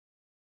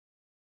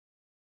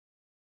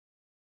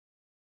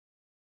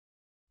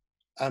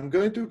I'm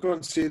going to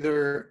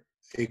consider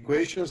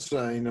equations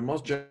in the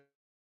most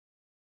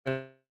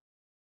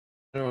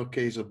general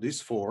case of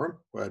this form,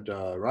 where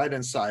the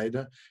right-hand side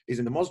is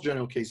in the most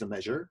general case a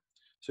measure.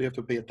 So you have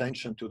to pay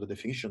attention to the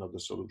definition of the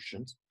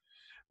solutions,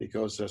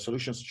 because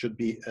solutions should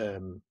be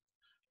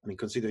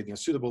considered in a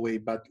suitable way.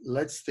 But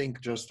let's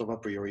think just of a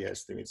priori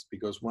estimates,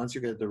 because once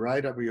you get the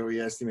right a priori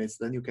estimates,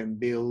 then you can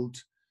build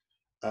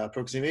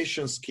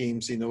approximation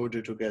schemes in order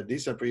to get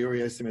these a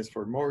priori estimates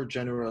for more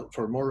general,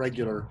 for more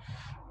regular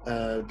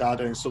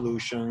data and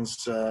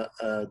solutions.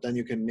 Then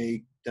you can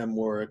make them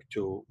work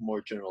to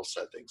more general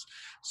settings.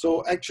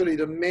 So actually,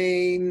 the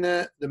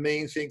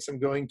main things I'm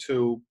going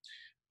to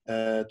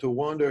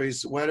wonder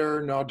is whether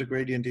or not the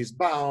gradient is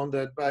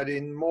bounded. But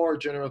in more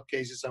general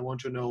cases, I want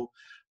to know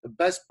the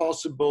best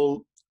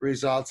possible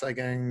results I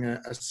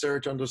can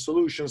assert on the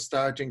solution,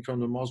 starting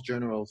from the most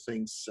general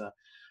things,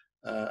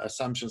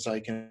 assumptions I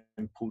can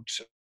put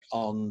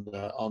on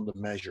the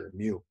measure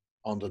mu,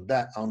 on the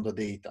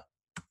data.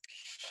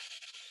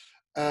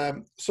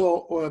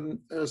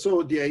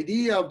 So the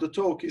idea of the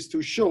talk is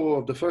to show,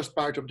 of the first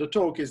part of the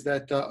talk, is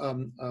that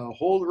a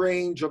whole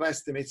range of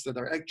estimates that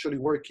are actually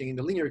working in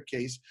the linear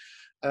case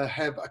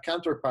have a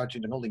counterpart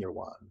in the nonlinear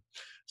one.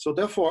 So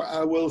therefore,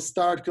 I will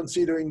start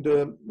considering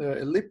the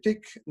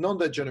elliptic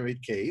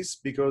non-degenerate case,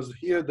 because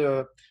here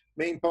the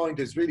main point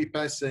is really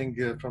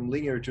passing from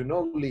linear to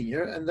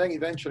nonlinear, and then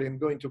eventually I'm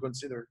going to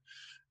consider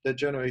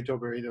degenerate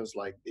operators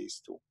like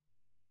these two.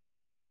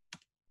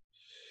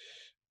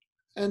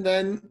 And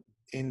then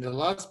in the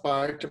last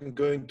part, I'm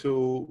going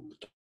to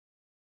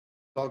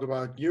talk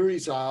about new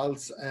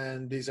results,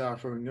 and these are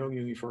for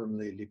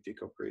non-uniformly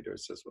elliptic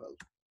operators as well.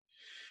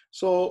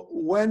 So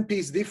when p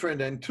is different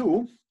than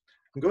 2,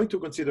 I'm going to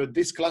consider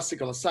these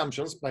classical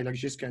assumptions by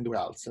Lagichisca and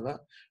Duhaltsev,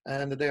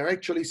 and they are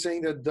actually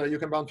saying that you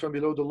can bound from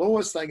below the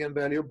lowest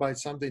eigenvalue by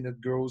something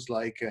that grows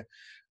like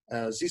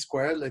z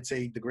squared, let's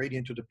say the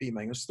gradient to the p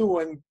minus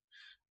 2,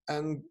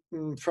 and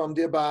from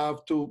the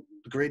above to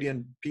the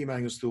gradient p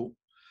minus 2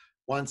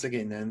 once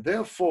again. And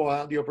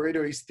therefore, the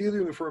operator is still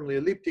uniformly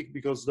elliptic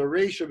because the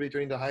ratio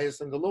between the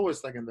highest and the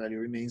lowest eigenvalue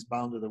remains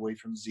bounded away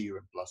from 0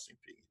 and plus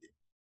infinity.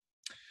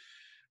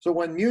 So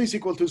when mu is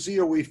equal to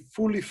 0, we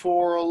fully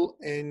fall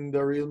in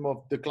the realm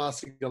of the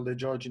classical De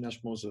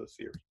Giorgi-Nash-Moser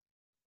theory.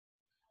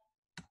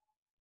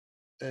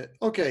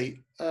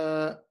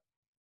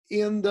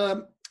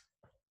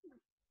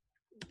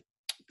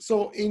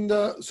 So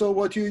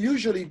what you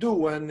usually do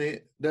when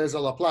there's a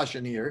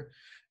Laplacian here,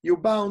 you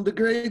bound the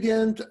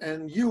gradient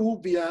and u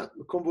via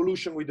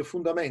convolution with the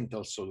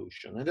fundamental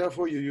solution, and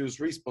therefore you use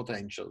Riesz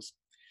potentials.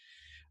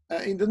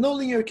 In the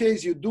nonlinear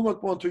case, you do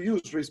not want to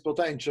use Riesz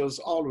potentials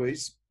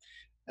always.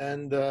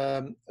 And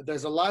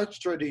there's a large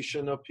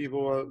tradition of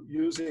people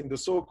using the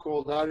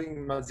so-called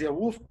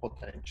Haring-Mazia-Wolf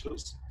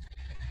potentials.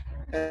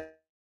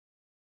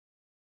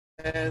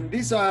 And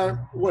these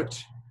are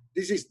what?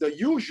 This is the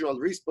usual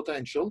Riesz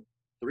potential,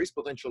 the Riesz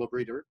potential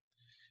operator,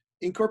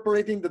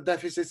 incorporating the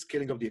deficit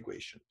scaling of the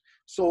equation.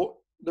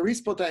 So the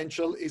Riesz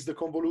potential is the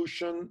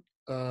convolution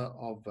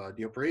of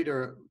the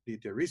operator. The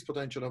Riesz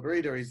potential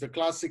operator is the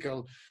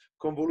classical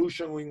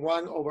convolution with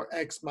 1 over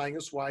x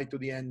minus y to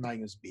the n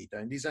minus beta.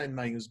 And this n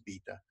minus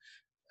beta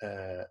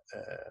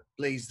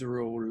plays the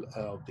role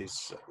of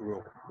this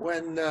rho.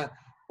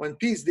 When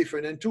p is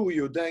different than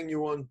 2, then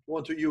you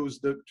want to use,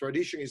 the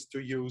tradition is to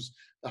use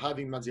the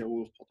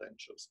Haring-Mazia-Wolf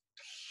potentials.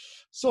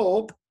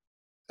 So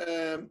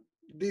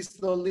these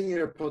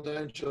nonlinear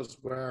potentials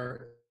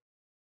were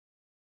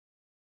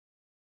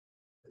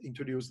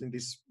introduced in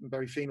this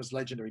very famous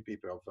legendary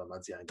paper of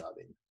Mazia and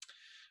Haring.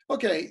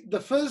 Okay, the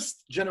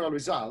first general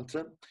result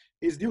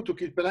is due to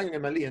Kirpelang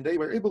and Mali, and they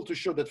were able to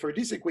show that for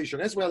this equation,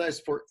 as well as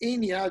for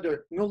any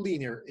other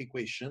nonlinear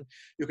equation,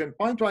 you can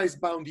pointwise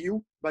bound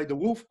u by the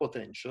Wolf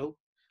potential,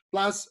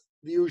 plus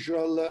the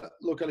usual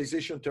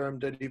localization term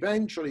that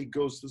eventually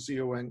goes to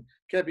 0 and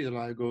capital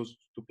I goes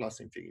to plus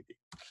infinity.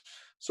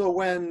 So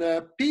when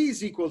p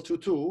is equal to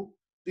 2,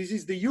 this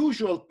is the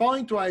usual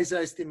pointwise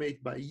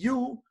estimate by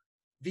u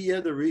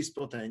via the Riesz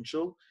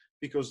potential,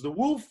 because the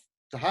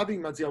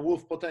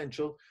Haring-Mazia-Wolf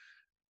potential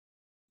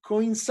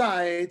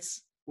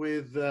coincides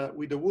with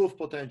the Wolf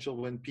potential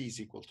when p is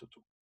equal to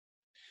 2.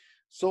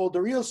 So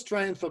the real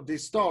strength of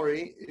this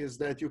story is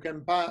that you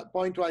can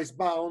pointwise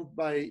bound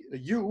by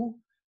u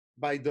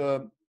by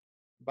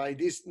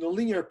this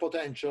nonlinear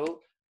potential,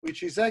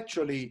 which is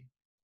actually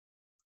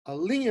a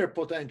linear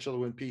potential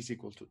when p is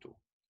equal to 2.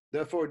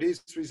 Therefore,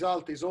 this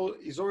result is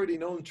already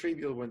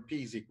non-trivial when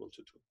p is equal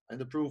to 2. And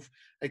the proof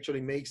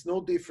actually makes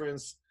no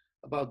difference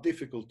about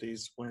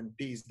difficulties when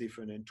p is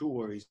different than 2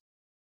 or is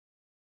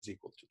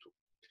equal to 2.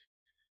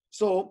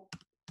 So,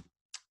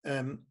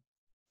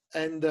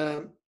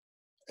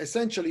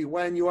 essentially,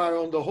 when you are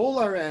on the whole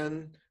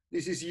Rn,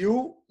 this is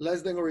u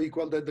less than or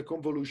equal to the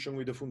convolution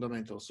with the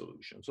fundamental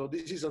solution. So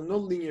this is a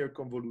nonlinear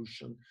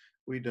convolution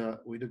with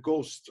a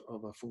ghost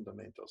of a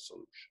fundamental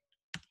solution.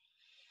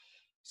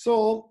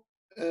 So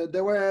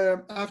there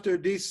were, after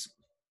these,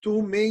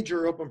 two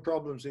major open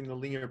problems in the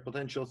linear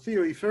potential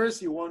theory.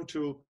 First, you want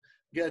to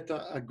get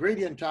a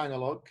gradient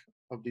analog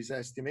of this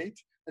estimate,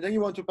 and then you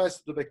want to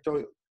pass to the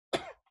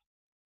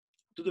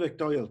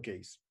vectorial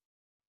case.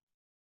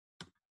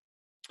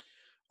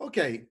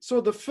 Okay,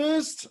 so the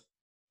first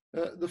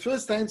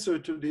answer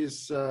to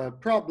this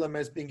problem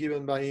has been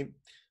given by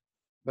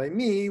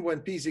me when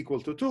p is equal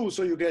to 2.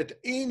 So you get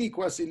any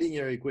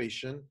quasi-linear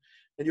equation,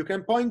 and you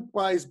can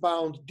pointwise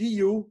bound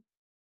du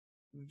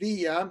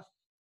via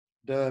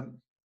the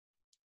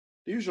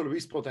usual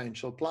risk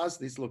potential plus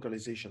this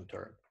localization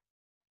term.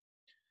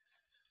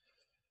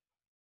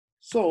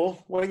 So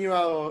when you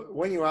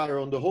are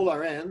on the whole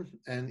Rn,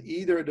 and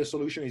either the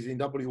solution is in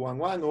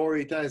W11 or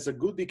it has a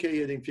good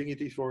decay at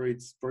infinity for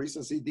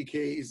instance, it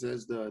decays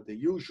as the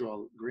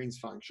usual Green's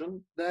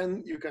function,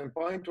 then you can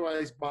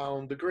pointwise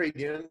bound the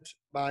gradient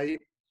by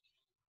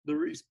the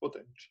risk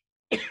potential.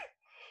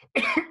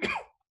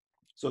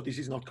 So this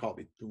is not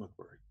COVID, do not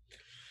worry.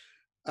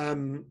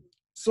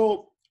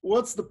 So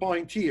what's the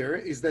point here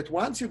is that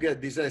once you get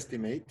this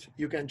estimate,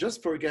 you can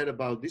just forget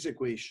about this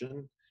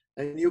equation,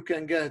 and you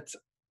can get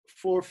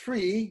for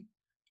free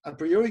a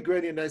priori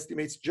gradient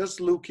estimates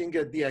just looking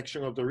at the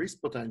action of the risk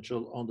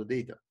potential on the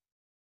data.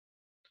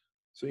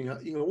 So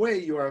in a way,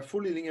 you are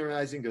fully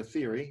linearizing a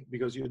theory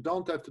because you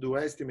don't have to do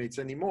estimates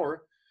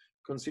anymore,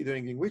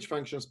 considering in which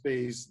function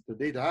space the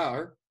data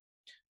are,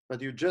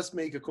 but you just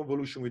make a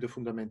convolution with the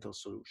fundamental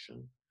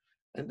solution.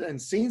 And then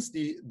since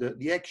the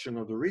action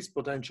of the risk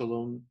potential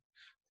on,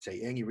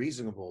 say, any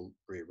reasonable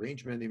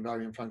rearrangement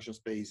invariant function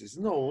space is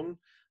known,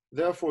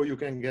 therefore you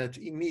can get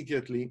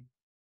immediately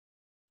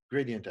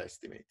gradient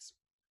estimates.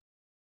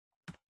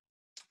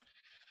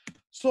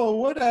 So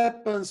what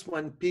happens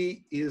when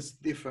p is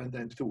different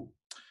than 2?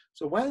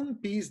 So when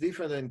p is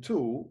different than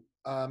 2,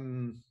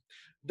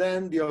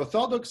 then the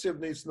orthodoxy of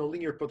this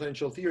nonlinear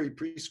potential theory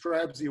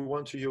prescribes you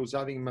want to use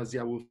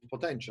Having-Mazia-Wolf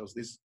potentials.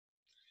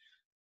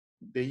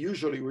 They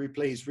usually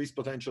replace risk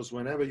potentials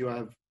whenever you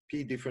have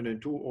p different than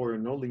 2 or a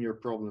nonlinear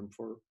problem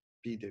for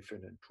p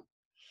different than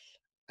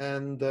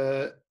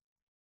 2.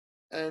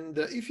 And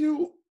if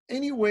you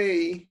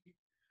anyway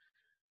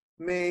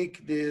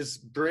make this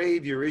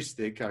brave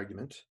heuristic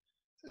argument,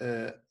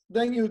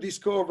 then you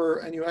discover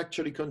and you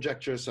actually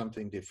conjecture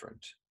something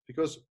different.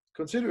 Because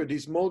consider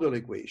this modal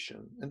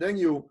equation, and then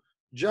you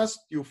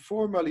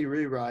formally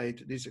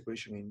rewrite this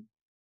equation in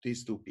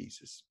these two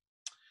pieces.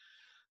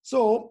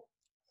 So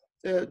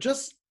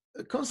just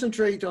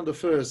concentrate on the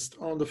first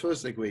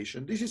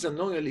equation. This is a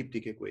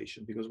non-elliptic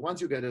equation because once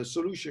you get a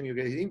solution, you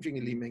get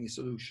infinitely many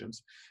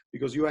solutions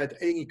because you add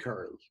any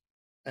curl,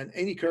 and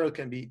any curl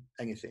can be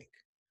anything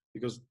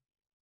because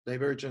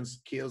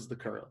divergence kills the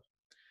curl.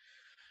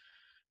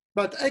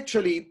 But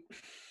actually,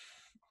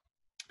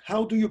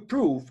 how do you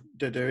prove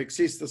that there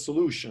exists a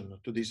solution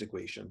to this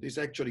equation? This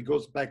actually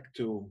goes back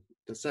to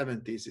the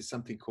 70s. It's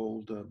something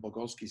called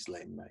Bogolsky's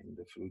lemma in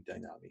the fluid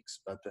dynamics.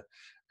 But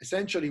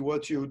essentially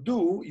what you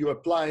do, you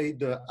apply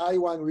the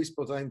I1 risk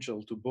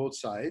potential to both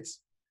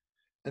sides.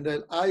 And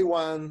then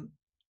I1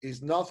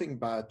 is nothing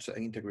but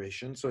an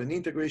integration. So an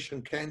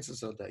integration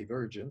cancels a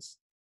divergence.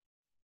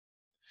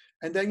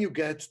 And then you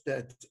get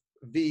that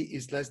V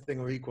is less than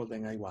or equal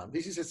than I1.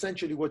 This is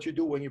essentially what you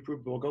do when you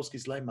prove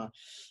Bogolsky's lemma,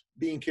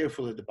 being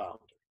careful at the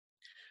boundary.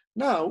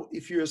 Now,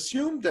 if you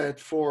assume that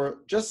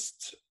for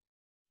just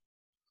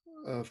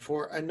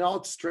for a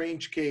not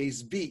strange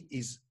case, V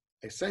is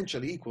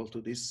essentially equal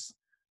to this,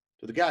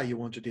 to the guy you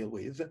want to deal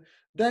with,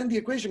 then the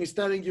equation is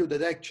telling you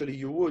that actually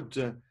you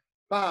would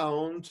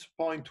bound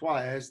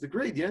pointwise the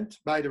gradient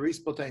by the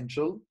risk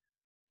potential,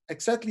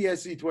 exactly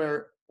as it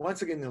were,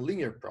 once again, a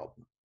linear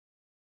problem.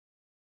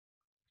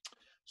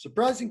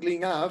 Surprisingly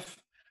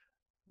enough,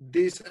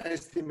 this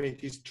estimate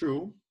is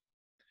true.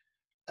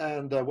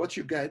 And what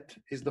you get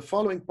is the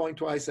following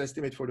pointwise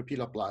estimate for the P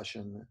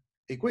Laplacian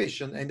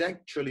equation, and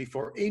actually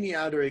for any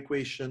other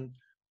equation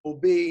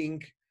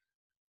obeying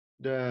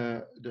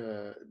the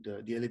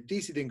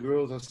ellipticity and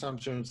growth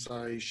assumptions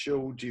I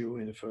showed you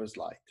in the first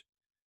slide.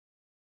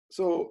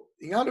 So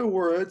in other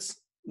words,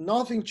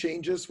 nothing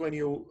changes when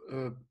you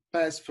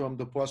pass from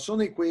the Poisson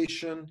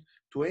equation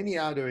to any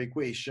other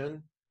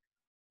equation.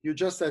 You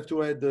just have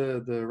to add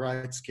the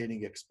right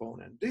scaling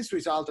exponent. This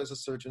result has a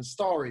certain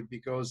story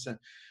because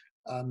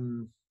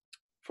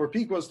for p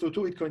equals to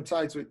 2, it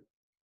coincides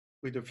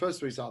with the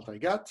first result I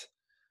got.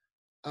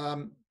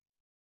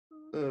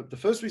 The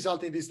first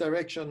result in this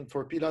direction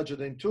for p larger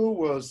than 2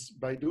 was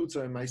by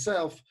Dutzer and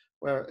myself,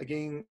 where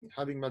again,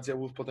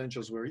 Having-Mazia-Wolf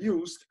potentials were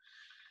used.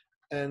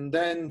 And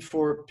then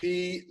for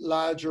p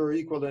larger or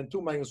equal than 2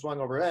 minus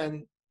 1 over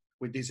n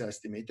with this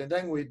estimate. And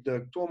then with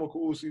the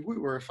Tuomo-Kuusi, we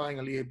were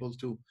finally able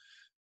to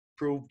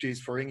prove this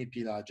for any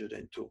p larger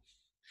than 2.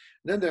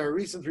 Then there are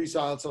recent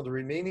results on the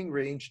remaining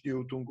range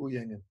due to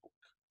Nguyen and Pook.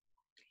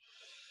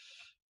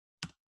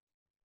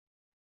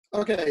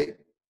 Okay,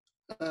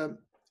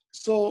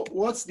 so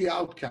what's the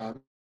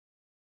outcome?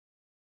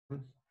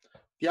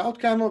 The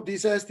outcome of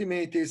this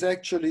estimate is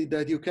actually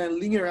that you can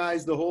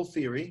linearize the whole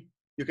theory.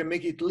 You can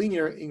make it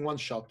linear in one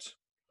shot.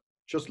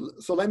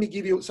 So let me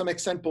give you some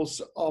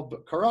examples of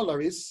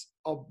corollaries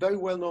of very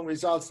well-known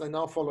results that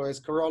now follow as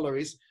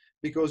corollaries,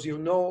 because you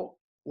know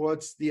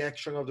what's the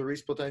action of the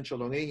risk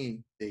potential on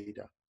any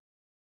data.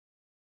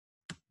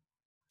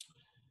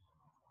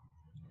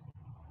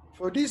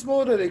 For this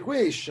model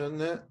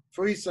equation,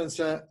 for instance,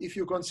 if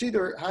you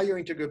consider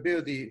higher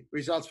integrability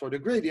results for the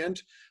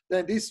gradient,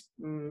 then these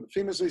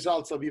famous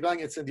results of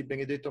Ibanez and Di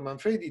Benedetto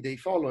Manfredi, they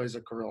follow as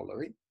a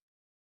corollary.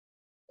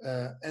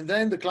 And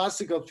then the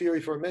classical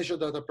theory for measure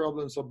data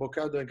problems of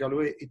Boccardo and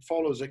Galois, it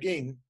follows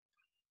again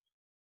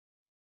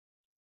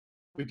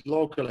with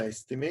local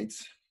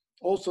estimates.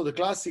 Also, the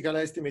classical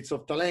estimates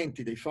of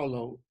Talenti, they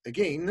follow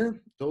again,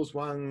 those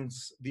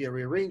ones via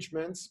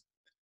rearrangements,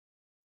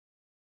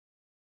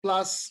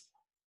 plus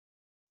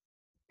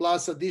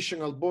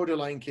additional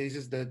borderline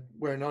cases that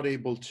were not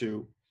able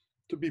to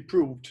be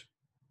proved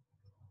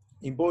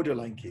in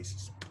borderline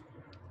cases.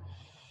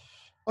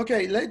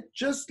 Okay,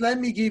 let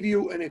me give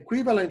you an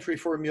equivalent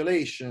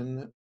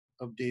reformulation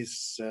of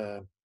this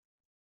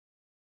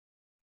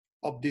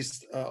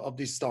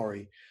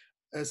story.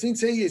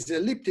 Since A is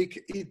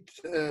elliptic, it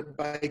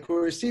by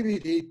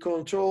coercivity it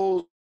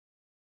controls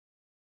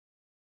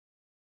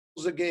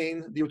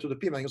again due to the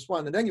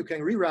p-1, and then you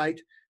can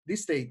rewrite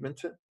this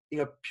statement in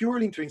a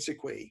purely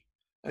intrinsic way.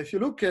 If you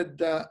look at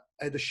the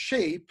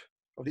shape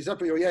of this a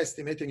priori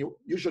estimate, and you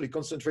usually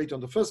concentrate on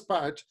the first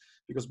part,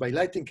 because by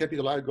letting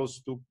capital R go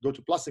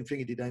to plus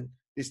infinity, then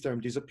this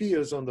term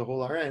disappears on the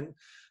whole Rn,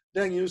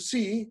 then you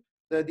see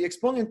that the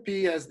exponent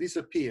P has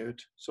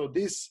disappeared. So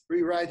this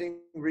rewriting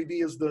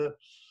reveals the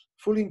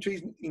fully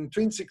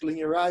intrinsic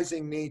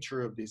linearizing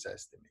nature of this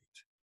estimate.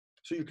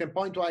 So you can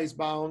pointwise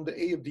bound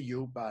A of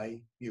du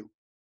by mu.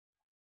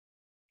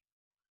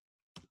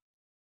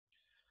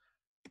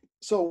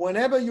 So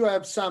whenever you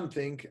have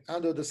something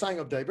under the sign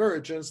of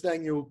divergence,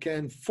 then you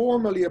can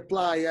formally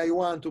apply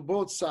I1 to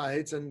both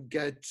sides and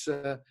get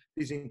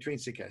this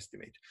intrinsic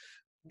estimate.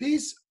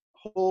 This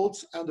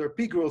holds under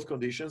P growth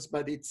conditions,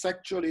 but it's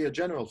actually a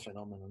general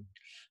phenomenon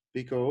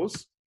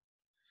because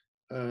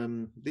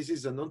this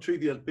is a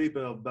non-trivial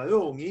paper of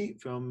Baroni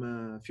from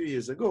a few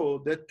years ago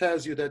that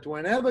tells you that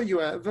whenever you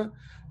have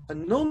a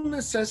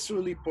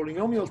non-necessarily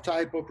polynomial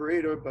type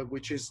operator, but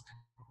which is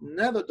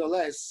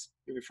nevertheless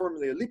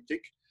uniformly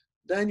elliptic,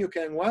 then you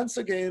can once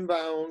again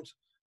bound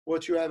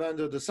what you have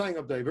under the sign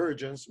of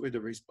divergence with the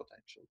risk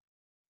potential.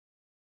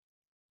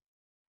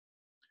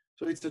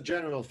 So it's a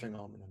general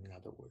phenomenon, in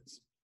other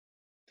words.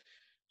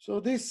 So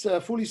this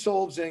fully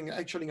solves,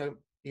 actually in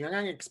an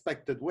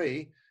unexpected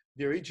way,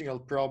 the original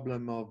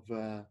problem of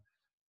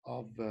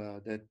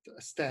that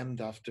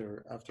stemmed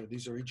after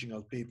these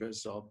original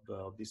papers of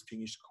this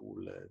Finnish school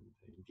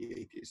in the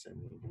 80s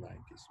and in the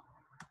 90s.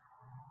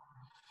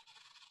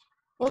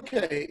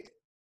 Okay.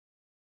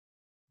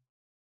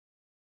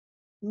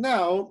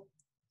 Now,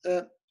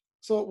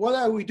 so what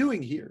are we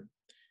doing here?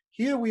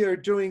 Here we are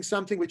doing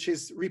something which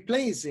is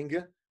replacing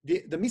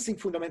the missing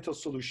fundamental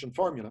solution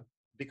formula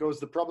because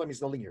the problem is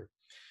nonlinear.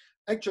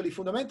 Actually,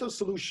 fundamental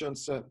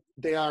solutions,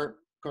 they are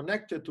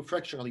connected to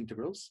fractional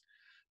integrals.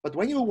 But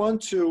when you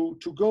want to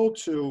go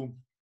to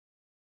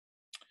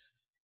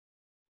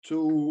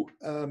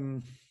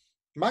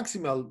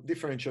maximal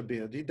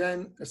differentiability,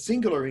 then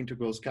singular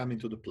integrals come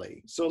into the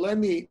play. So let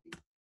me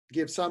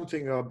give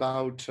something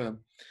about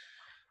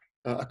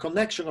a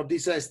connection of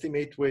this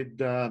estimate with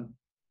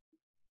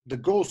the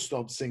ghost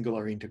of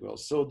singular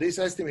integrals. So this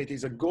estimate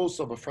is a ghost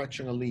of a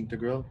fractional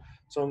integral.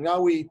 So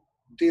now we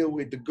deal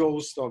with the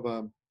ghost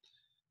of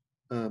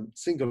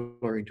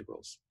singular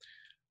integrals.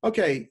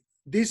 Okay,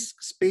 these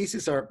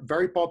spaces are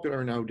very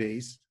popular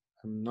nowadays.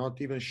 I'm not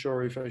even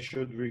sure if I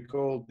should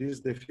recall this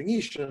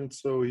definition.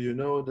 So you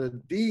know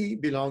that D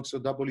belongs to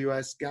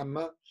WS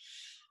gamma,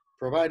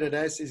 provided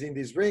S is in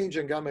this range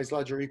and gamma is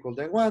larger or equal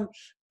than 1.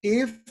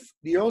 If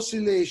the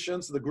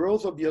oscillations, the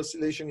growth of the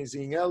oscillation is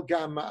in L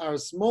gamma are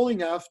small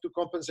enough to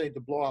compensate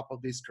the blow up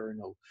of this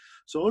kernel.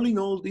 So all in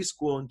all, this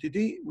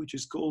quantity, which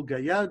is called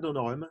Gallardo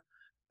norm,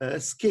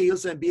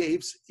 scales and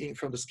behaves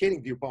from the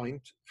scaling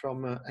viewpoint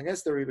from an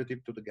S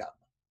derivative to the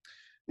gamma.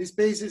 These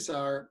spaces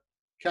are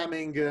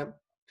coming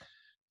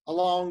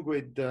along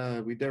with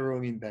their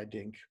own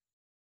embedding.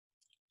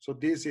 So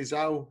this is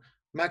how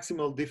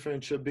maximal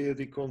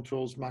differentiability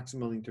controls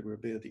maximal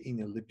integrability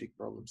in elliptic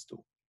problems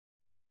too.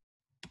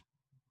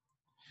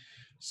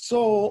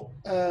 So,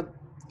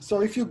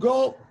 so if you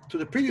go to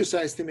the previous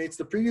estimates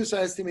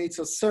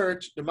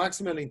assert the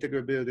maximal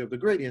integrability of the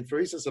gradient. For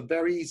instance, a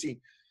very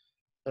easy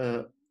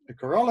a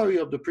corollary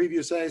of the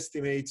previous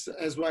estimates,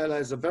 as well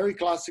as a very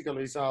classical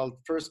result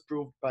first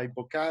proved by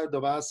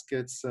Boccardo,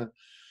 Vasquez,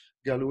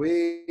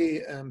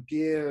 Galois,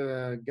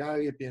 Pierre,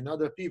 Gariepi, and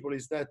other people,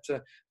 is that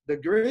the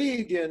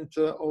gradient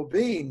of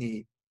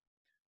any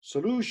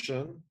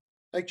solution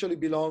actually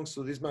belongs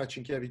to this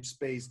Marcinkiewicz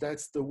space.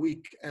 That's the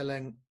weak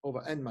ln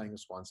over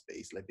n-1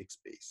 space, Lebesgue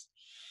space.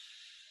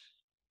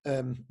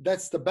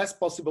 That's the best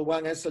possible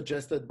one as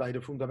suggested by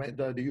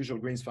the usual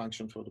Green's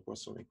function for the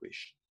Poisson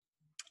equation.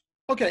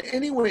 Okay,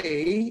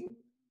 anyway,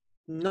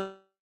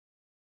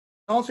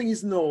 nothing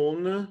is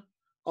known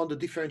on the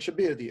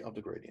differentiability of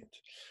the gradient.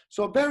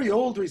 So a very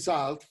old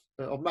result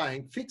of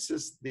mine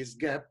fixes this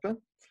gap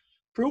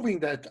proving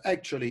that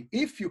actually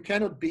if you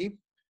cannot be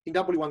in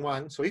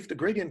W11, so if the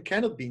gradient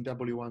cannot be in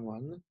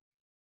W11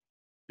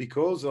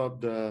 because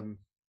of the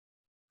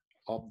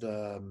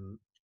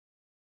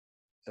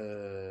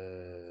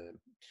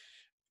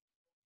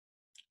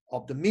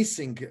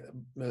missing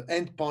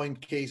endpoint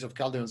case of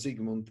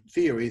Calderon-Zygmunt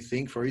theory,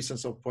 think for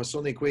instance of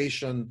Poisson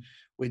equation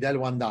with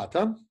L1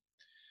 data,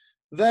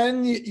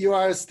 then you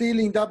are still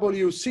in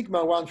W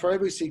sigma 1 for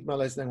every sigma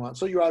less than 1.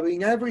 So you are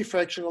in every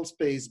fractional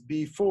space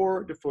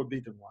before the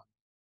forbidden one.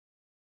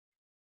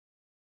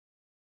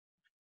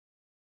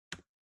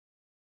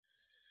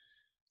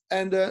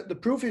 And the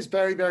proof is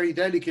very, very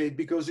delicate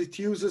because it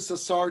uses a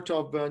sort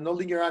of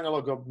nonlinear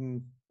analog of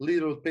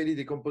little petty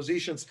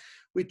decompositions,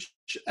 which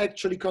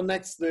actually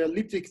connects the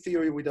elliptic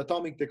theory with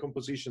atomic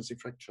decompositions in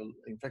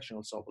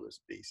fractional Sobolev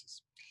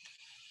spaces.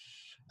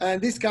 And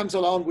this comes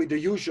along with the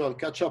usual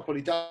catch-up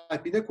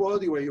polytype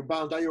inequality where you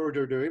bound higher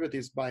order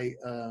derivatives by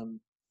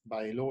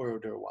lower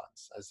order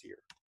ones, as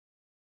here.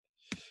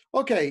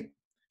 Okay,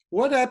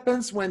 what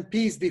happens when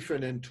P is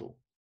different than 2?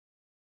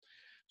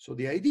 So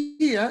the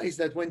idea is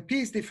that when P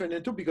is different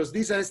than 2, because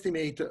this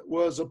estimate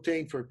was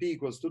obtained for P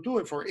equals to 2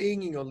 and for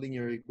any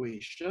nonlinear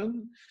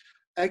equation,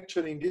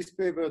 actually in this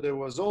paper there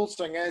was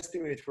also an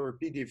estimate for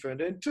P different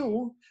than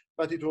 2,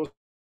 but it was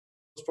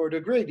for the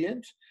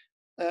gradient,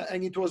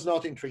 and it was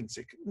not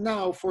intrinsic.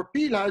 Now for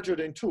P larger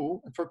than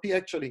 2, and for P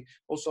actually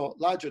also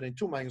larger than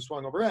 2 minus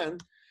 1 over n,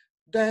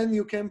 then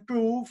you can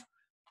prove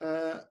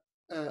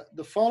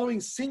the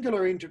following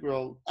singular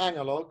integral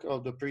analog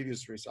of the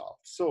previous result.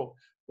 So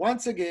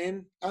once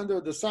again, under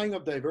the sign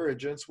of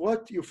divergence,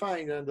 what you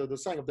find under the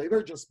sign of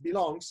divergence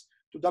belongs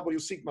to W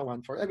sigma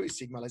 1 for every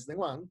sigma less than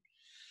 1.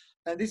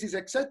 And this is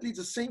exactly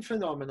the same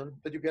phenomenon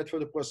that you get for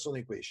the Poisson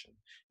equation.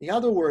 In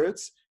other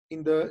words,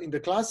 in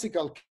the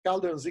classical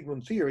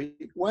Calderon-Zygmunt theory,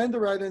 when the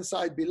right-hand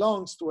side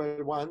belongs to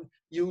L1,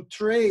 you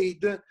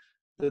trade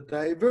the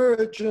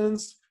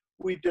divergence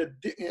with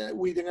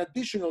an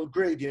additional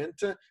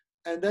gradient,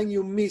 and then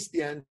you miss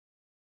the end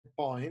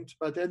point,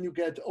 but then you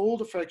get all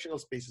the fractional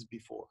spaces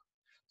before.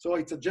 So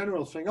it's a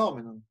general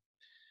phenomenon.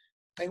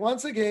 And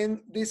once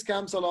again, this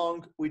comes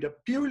along with a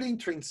purely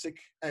intrinsic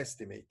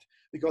estimate,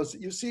 because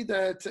you see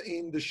that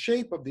in the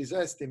shape of this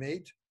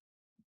estimate,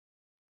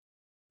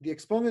 the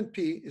exponent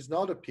P is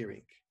not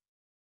appearing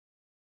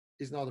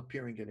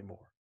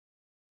anymore.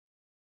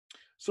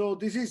 So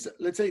this is,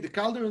 let's say, the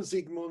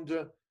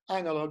Calderon-Zygmunt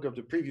analog of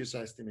the previous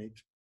estimate,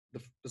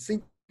 the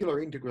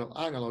singular integral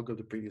analog of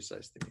the previous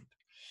estimate.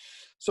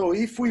 So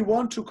if we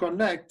want to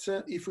connect,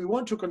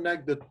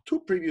 the two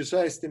previous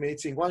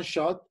estimates in one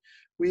shot,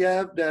 we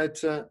have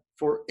that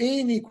for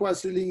any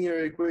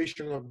quasi-linear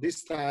equation of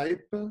this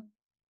type,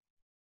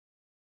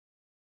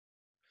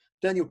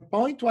 then you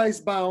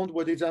pointwise bound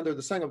what is under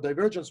the sign of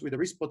divergence with a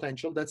risk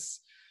potential. That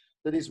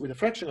is with a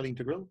fractional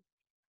integral,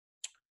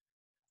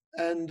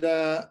 and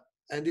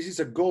this is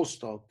a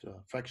ghost of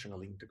the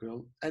fractional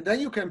integral. And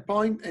then you can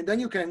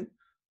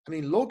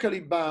locally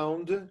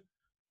bound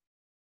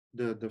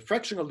the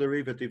fractional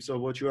derivatives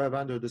of what you have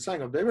under the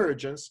sign of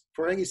divergence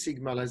for any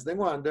sigma less than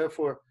 1,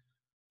 therefore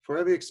for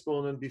every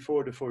exponent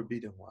before the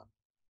forbidden one.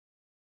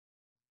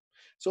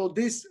 So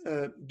this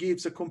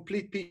gives a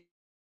complete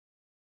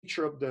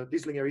picture of the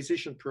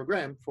dislinearization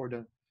program for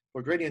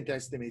gradient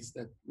estimates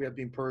that we have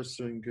been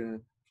pursuing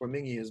for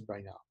many years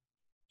by now.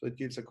 So it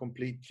gives a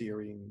complete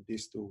theory in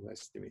these two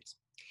estimates.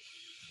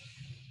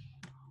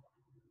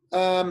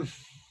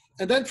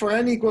 And then for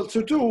n equal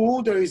to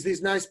 2, there is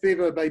this nice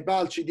paper by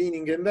Balci,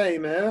 Diening, and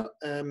Weimer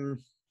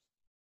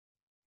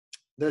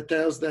that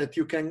tells that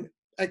you can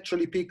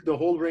actually pick the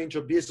whole range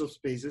of Biesov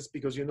spaces,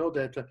 because you know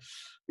that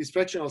these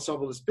fractional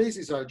Sobolev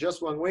spaces are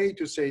just one way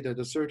to say that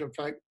a certain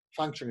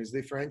function is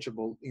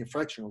differentiable in a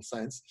fractional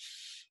sense.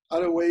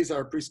 Other ways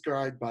are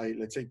prescribed by,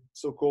 let's say,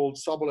 so-called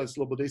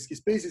Sobolev-Slobodevsky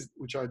spaces,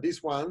 which are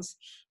these ones,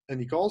 and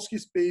Nikolsky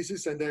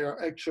spaces, and they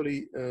are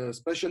actually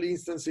special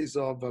instances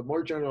of a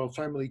more general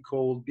family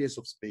called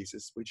Biesov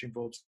spaces, which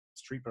involves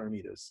 3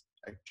 parameters,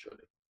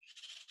 actually.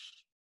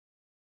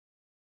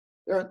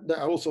 There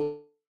are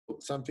also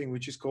something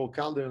which is called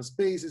Calderon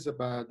spaces,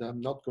 but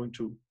I'm not going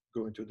to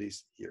go into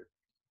this here.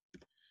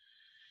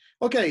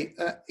 Okay,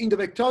 in the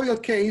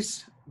vectorial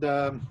case,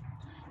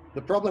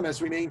 the problem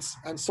has remained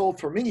unsolved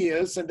for many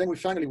years, and then we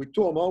finally, with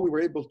Tuomo, we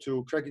were able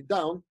to crack it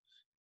down,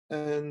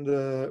 and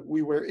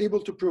we were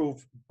able to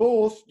prove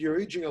both the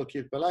original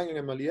Kirchhoff-Lange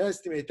anomaly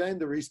estimate and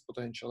the risk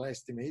potential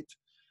estimate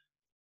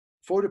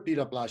for the P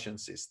Laplacian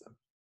system.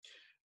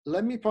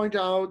 Let me point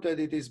out that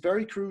it is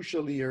very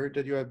crucial here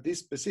that you have this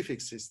specific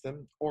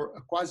system, or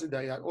a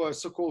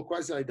so-called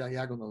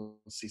quasi-diagonal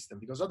system,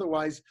 because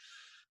otherwise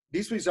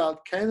this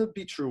result cannot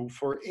be true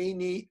for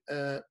any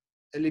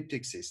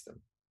elliptic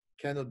system.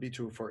 Cannot be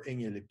true for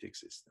any elliptic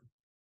system.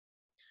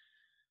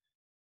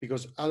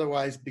 Because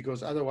otherwise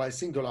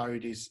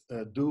singularities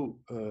do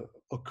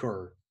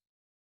occur.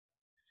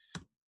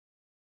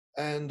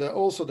 And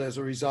also there's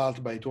a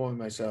result by Tuomo and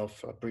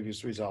myself, a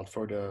previous result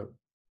for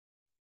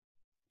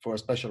a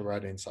special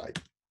right-hand side.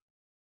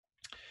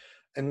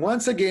 And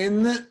once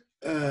again,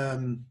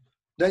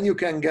 the then you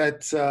can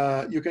get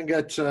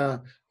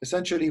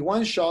essentially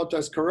one shot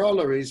as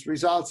corollaries,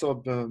 results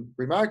of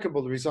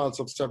remarkable results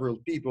of several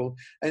people,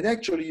 and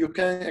actually you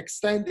can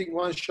extend in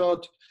one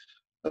shot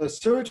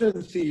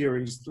certain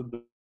theories to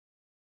the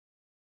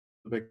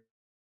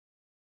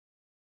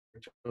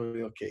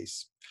vectorial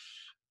case.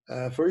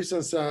 For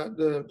instance,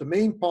 the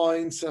main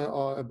points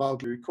are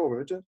about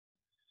recovered.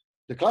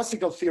 The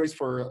classical theories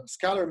for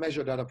scalar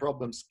measure data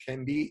problems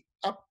can be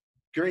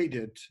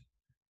upgraded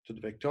to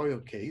the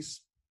vectorial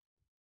case.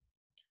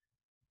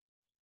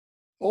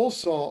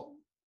 Also,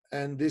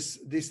 and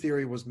this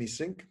theory was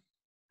missing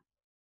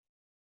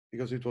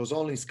because it was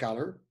only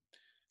scalar.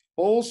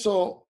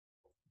 Also,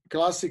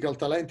 classical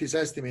Talentis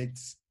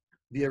estimates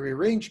via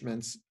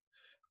rearrangements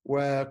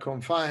were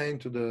confined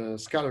to the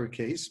scalar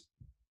case.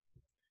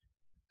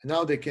 And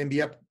now they can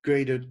be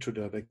upgraded to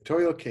the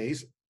vectorial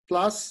case.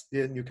 Plus,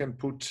 then you can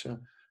put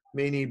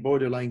many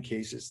borderline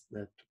cases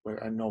that were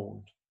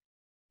unknown.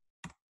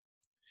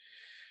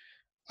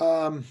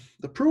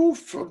 The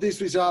proof of this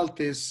result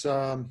is,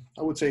 I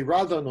would say,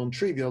 rather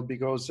non-trivial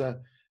because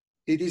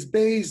it is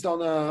based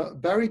on a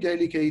very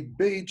delicate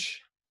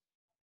bridge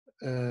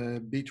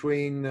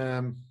between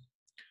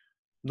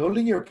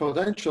nonlinear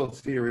potential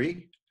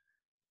theory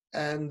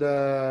and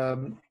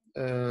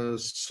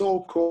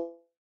so-called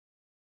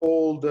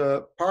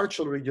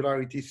partial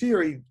regularity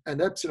theory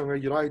and epsilon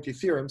regularity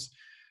theorems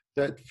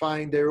that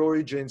find their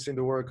origins in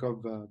the work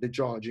of de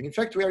Giorgi. In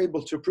fact, we are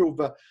able to prove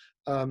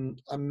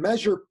a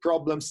measure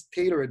problems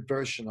tailored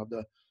version of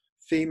the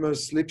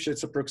famous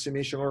Lipschitz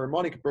approximation or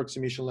harmonic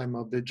approximation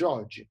lemma of de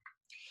Giorgi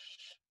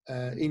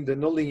in the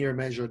nonlinear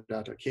measure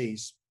data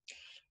case.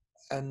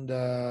 And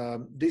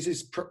this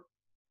is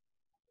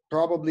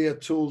probably a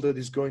tool that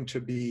is going to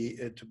be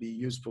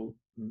useful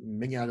in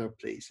many other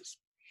places.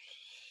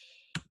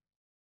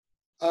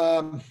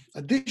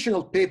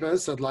 Additional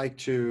papers I'd like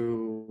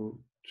to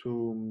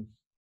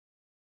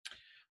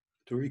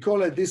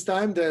recall at this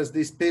time. There's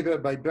this paper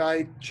by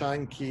Bright,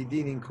 Cianchi,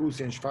 Dinin,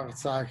 Cusi, and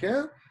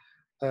Schwarzacher,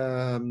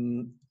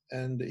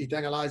 and it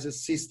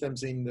analyzes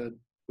systems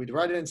with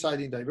right-hand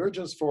side in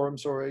divergence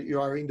forms, or you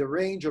are in the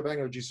range of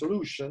energy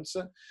solutions.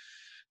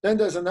 Then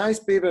there's a nice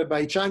paper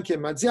by Cianchi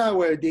and Mazzia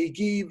where they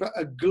give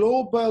a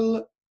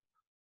global,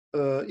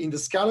 in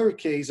the scalar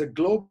case, a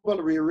global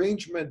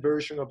rearrangement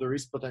version of the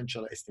risk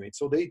potential estimate.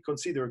 So they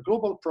consider a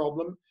global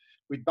problem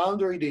with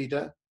boundary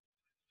data,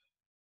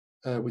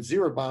 with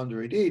zero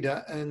boundary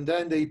data, and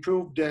then they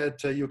prove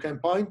that you can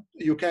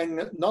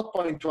not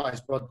point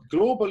twice, but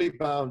globally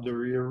bound the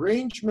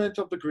rearrangement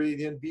of the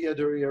gradient via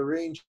the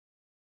rearrangement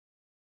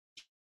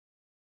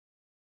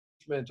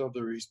of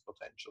the risk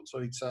potential. So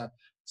it's a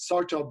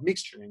sort of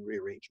mixture in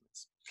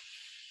rearrangements.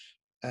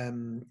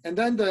 And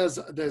then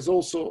there's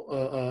also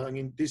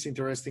this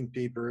interesting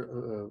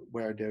paper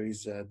where there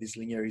is this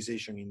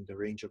linearization in the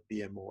range of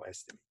BMO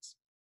estimates.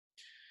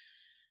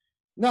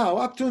 Now,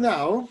 up to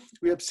now,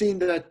 we have seen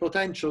that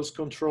potentials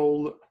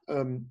control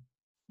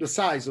the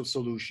size of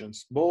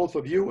solutions, both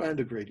of U and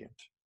the gradient.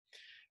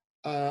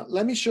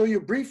 Let me show you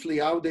briefly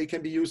how they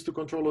can be used to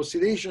control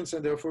oscillations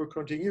and therefore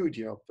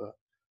continuity of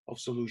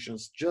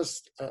solutions,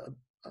 just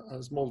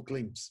a small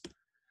glimpse.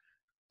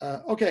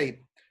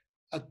 Okay,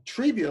 a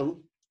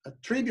trivial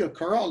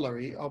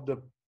corollary of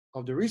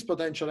the risk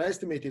potential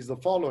estimate is the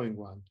following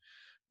one.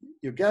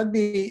 You get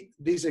me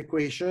this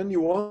equation,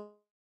 you want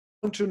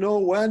to know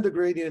when the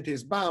gradient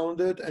is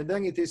bounded, and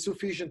then it is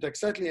sufficient,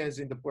 exactly as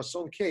in the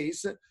Poisson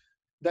case,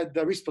 that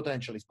the risk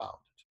potential is bounded.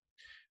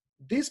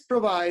 This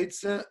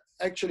provides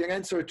actually an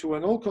answer to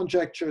an old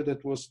conjecture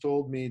that was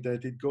told me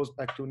that it goes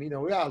back to Nina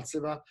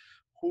Uyaltseva,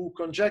 who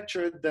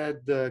conjectured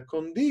that the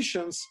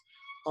conditions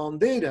on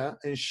data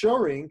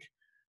ensuring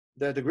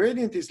that the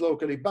gradient is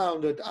locally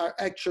bounded are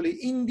actually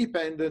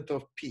independent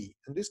of P.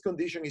 And this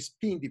condition is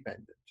P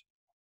independent.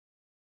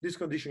 This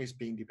condition is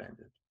P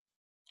independent.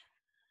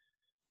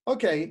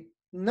 Okay,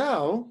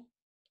 now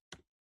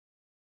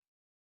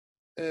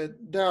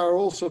there are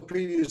also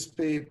previous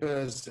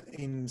papers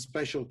in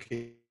special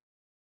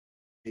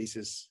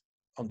cases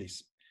on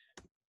this.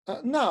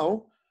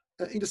 Now,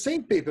 in the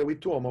same paper with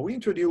Tuomo, we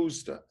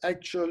introduced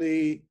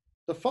actually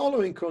the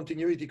following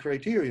continuity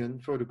criterion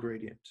for the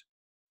gradient.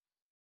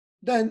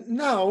 Then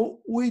now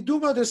we do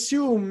not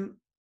assume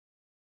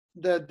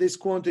that this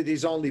quantity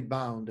is only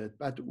bounded,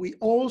 but we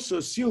also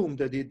assume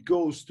that it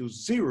goes to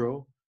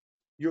zero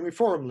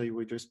uniformly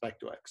with respect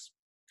to x.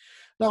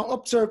 Now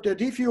observe that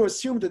if you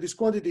assume that this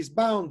quantity is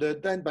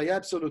bounded, then by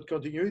absolute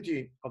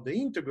continuity of the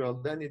integral,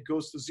 then it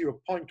goes to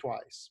 0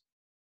 pointwise.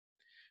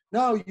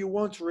 Now you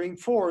want to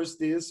reinforce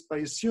this by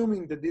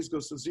assuming that this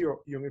goes to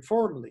 0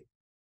 uniformly.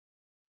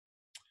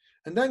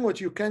 And then what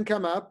you can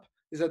come up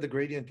is that the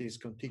gradient is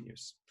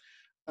continuous.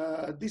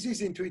 This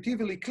is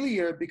intuitively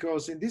clear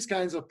because in these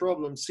kinds of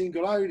problems,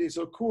 singularities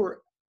occur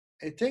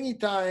at any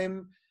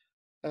time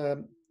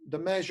the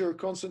measure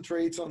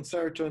concentrates on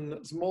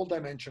certain small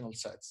dimensional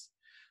sets.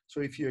 So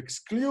if you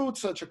exclude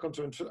such a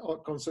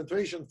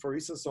concentration, for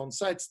instance, on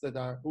sets that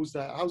are whose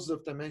the house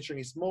of dimension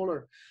is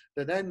smaller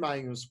than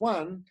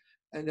n-1,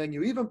 and then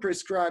you even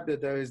prescribe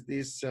that there is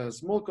this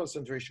small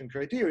concentration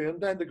criterion,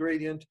 then the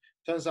gradient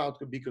turns out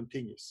to be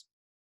continuous.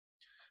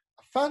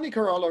 A funny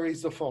corollary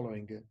is the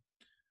following.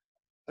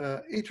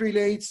 It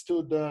relates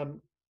to the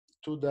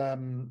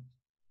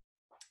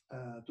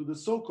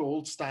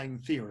so-called Stein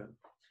theorem.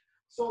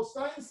 So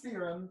Stein's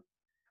theorem,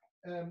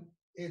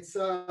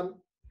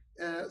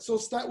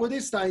 what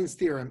is Stein's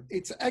theorem?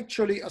 It's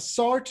actually a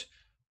sort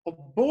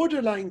of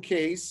borderline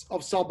case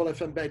of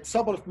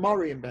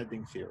Sobolev-Murray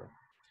embedding theorem.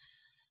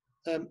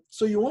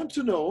 So you want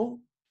to know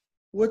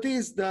what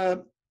is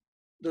the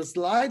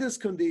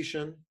slightest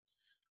condition,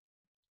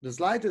 the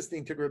slightest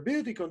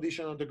integrability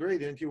condition on the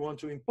gradient you want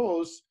to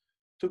impose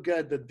to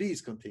get that D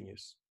is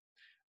continuous.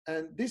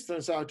 And this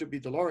turns out to be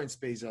the Lorentz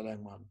space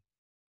Ln1.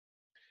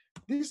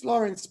 This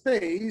Lorentz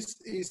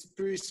space is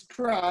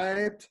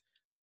prescribed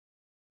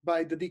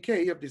by the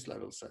decay of these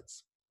level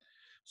sets.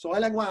 So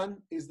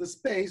Ln1 is the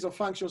space of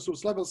functions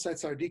whose level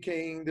sets are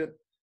decaying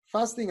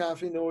fast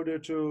enough in order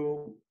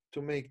to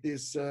make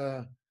this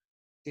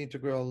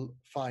integral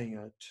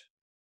finite.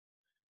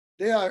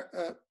 They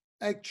are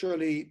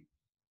actually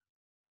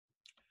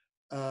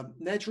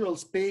natural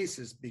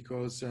spaces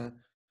because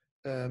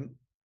the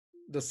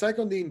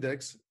second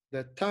index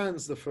that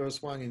turns the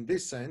first one in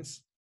this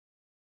sense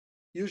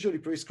usually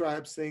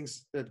prescribes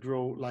things that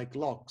grow like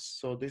logs.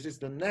 So this is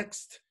the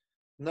next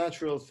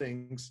natural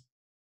things,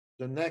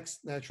 the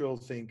next natural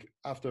thing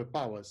after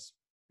powers.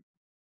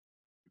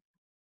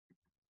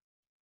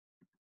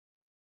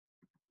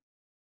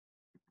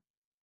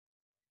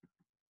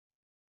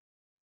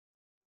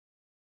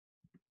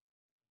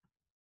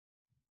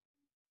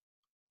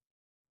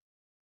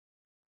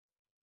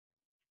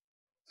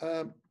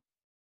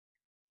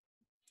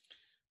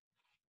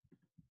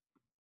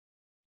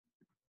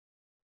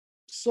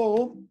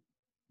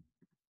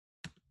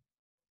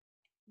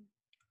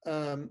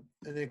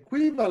 An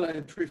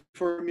equivalent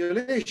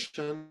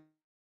reformulation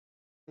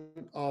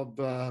of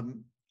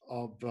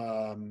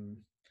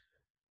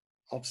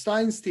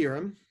Stein's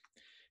theorem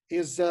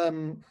is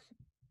the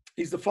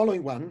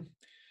following one.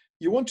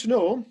 You want to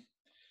know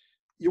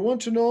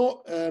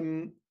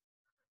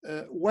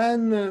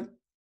when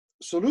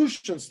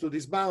solutions to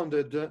this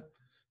bounded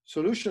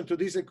solution to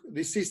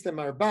this system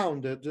are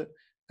bounded,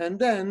 and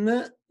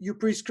then you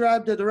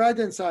prescribe that the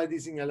right-hand side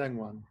is in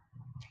Ln1.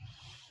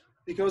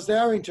 Because they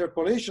are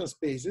interpolation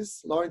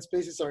spaces, Lorentz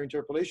spaces are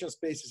interpolation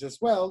spaces as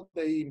well.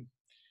 And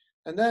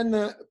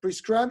then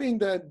prescribing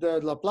that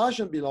the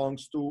Laplacian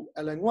belongs to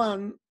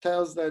Ln1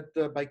 tells that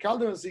by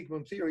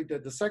Calderon-Zygmunt theory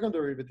that the second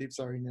derivatives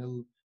are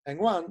in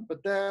Ln1,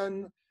 but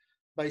then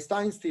by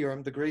Stein's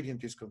theorem, the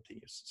gradient is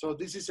continuous. So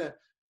this is an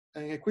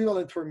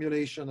equivalent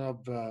formulation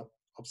of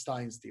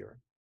Stein's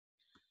theorem.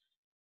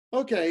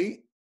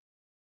 Okay,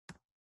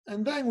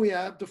 and then we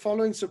have the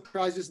following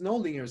surprises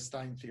nonlinear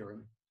Stein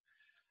theorem.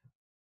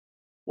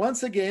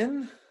 Once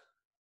again,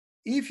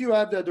 if you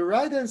have that the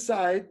right-hand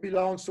side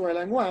belongs to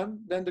Ln1,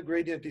 then the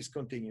gradient is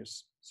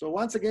continuous. So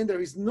once again, there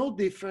is no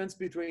difference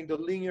between the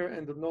linear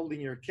and the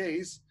nonlinear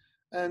case,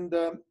 and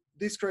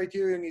this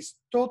criterion is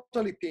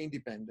totally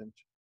p-independent,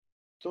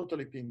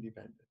 totally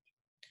p-independent.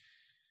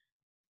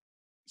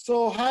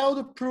 So how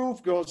the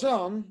proof goes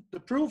on?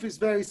 The proof is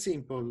very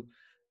simple.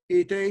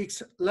 It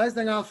takes less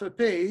than half a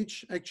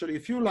page, actually a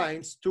few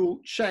lines, to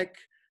check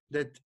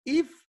that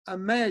if a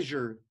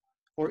measure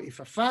or if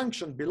a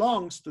function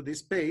belongs to this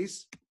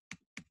space,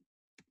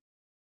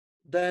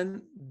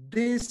 then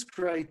this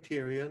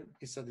criterion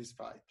is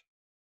satisfied.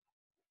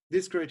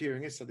 This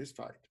criterion is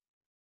satisfied.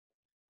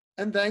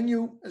 And then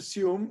you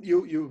assume,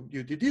 you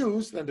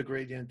deduce that the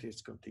gradient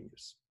is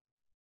continuous.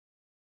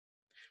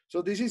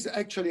 So this is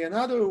actually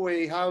another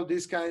way how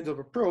this kind of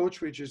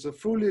approach, which is a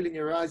fully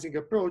linearizing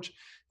approach,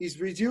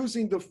 is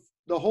reducing the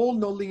whole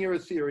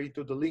nonlinear theory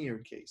to the linear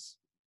case.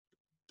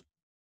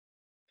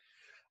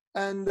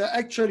 And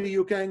actually,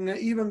 you can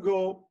even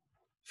go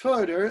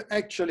further.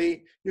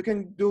 Actually, you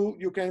can do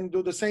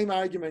the same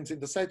arguments in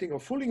the setting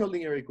of fully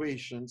nonlinear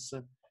equations,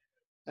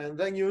 and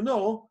then you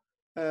know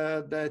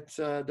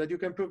that you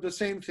can prove the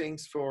same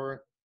things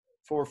for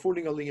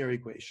fully nonlinear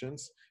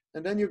equations,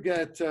 and then you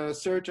get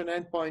certain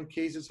endpoint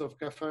cases of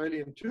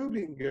Caffarelli and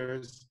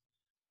Tübinger's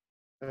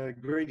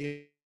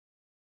gradient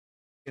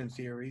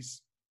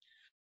theories.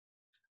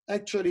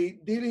 Actually,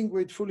 dealing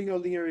with fully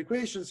nonlinear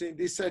equations in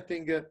this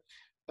setting.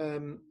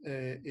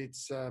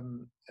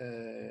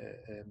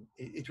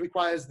 It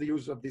requires the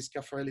use of this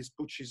Caffarelli's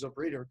Pucci's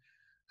operator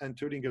and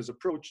Tübinger's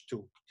approach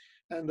too.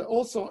 And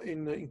also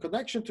in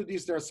connection to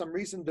this, there are some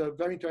recent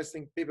very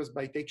interesting papers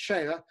by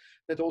Teixeira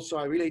that also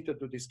are related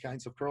to these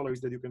kinds of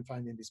corollaries that you can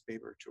find in this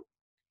paper too.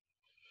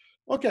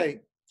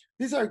 Okay,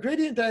 these are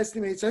gradient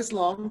estimates as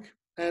long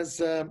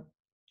as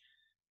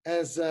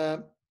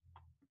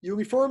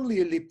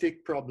uniformly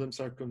elliptic problems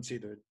are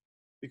considered,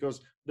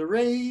 because the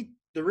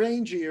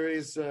range here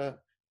is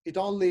it's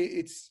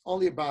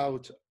only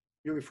about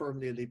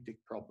uniformly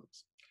elliptic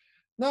problems.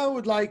 Now I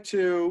would like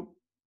to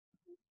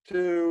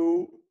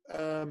tell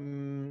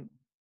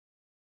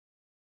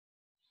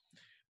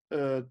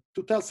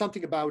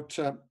something about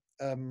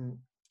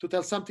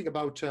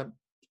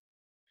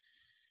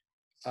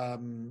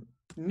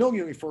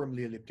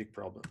non-uniformly elliptic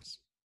problems.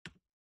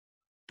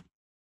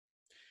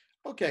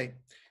 Okay,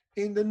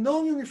 in the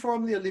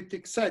non-uniformly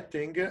elliptic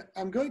setting,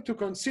 I'm going to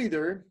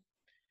consider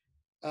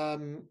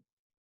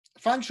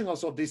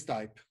functionals of this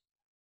type.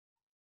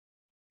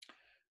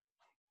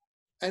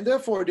 And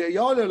therefore, the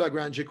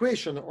Euler-Lagrange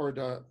equation, or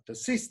the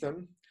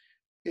system,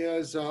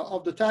 is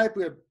of the type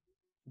we have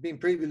been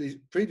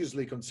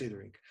previously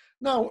considering.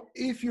 Now,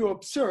 if you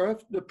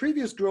observe the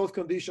previous growth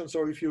conditions,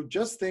 or if you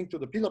just think to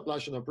the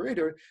P-Laplacian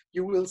operator,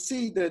 you will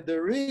see that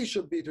the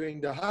ratio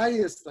between the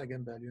highest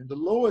eigenvalue and the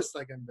lowest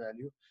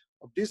eigenvalue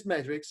of this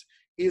matrix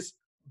is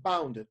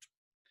bounded.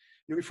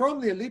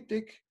 Uniformly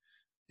elliptic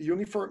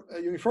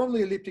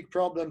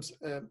problems,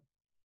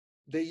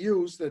 they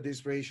use that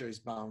this ratio is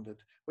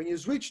bounded. When you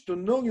switch to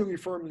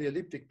non-uniformly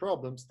elliptic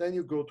problems, then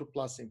you go to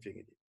plus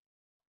infinity.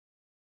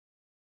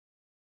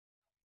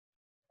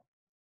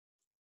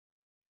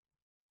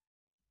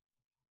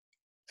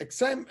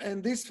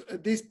 And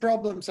these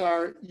problems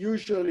are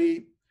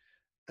usually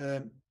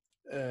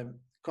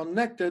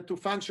connected to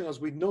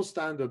functionals with no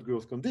standard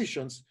growth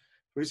conditions.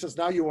 For instance,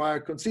 now you are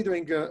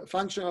considering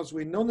functionals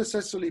with not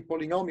necessarily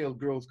polynomial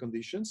growth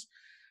conditions,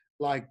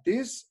 like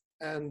this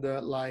and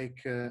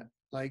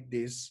like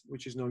this,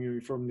 which is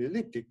non-uniformly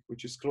elliptic,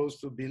 which is close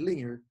to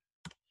bilinear.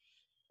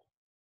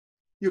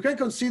 You can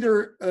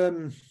consider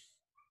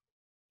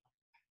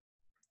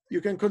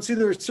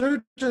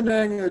certain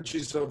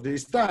energies of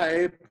this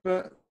type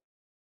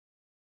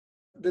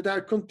that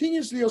are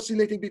continuously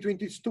oscillating between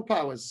these two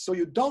powers. So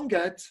you don't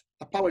get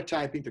a power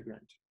type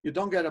integrand. You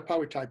don't get a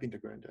power type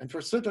integrand. And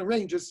for certain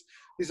ranges,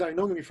 these are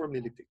non-uniformly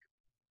elliptic.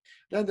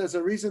 Then there's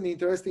a recent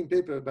interesting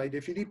paper by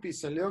De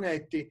Filippis and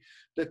Leonetti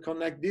that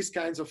connect these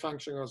kinds of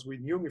functionals with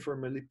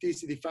uniform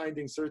ellipticity,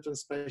 finding certain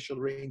special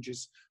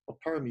ranges of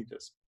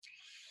parameters.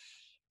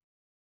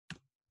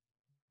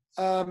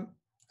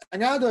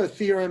 Another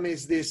theorem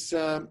is this,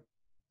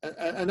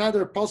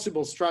 another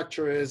possible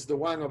structure is the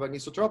one of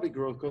anisotropic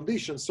growth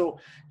condition. So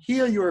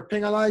here you are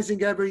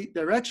penalizing every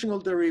directional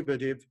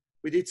derivative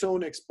with its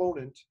own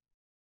exponent.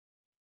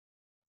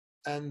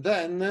 And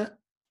then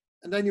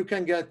you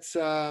can get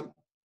a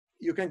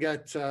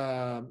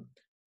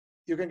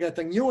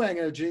new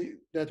energy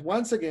that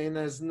once again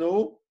has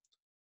no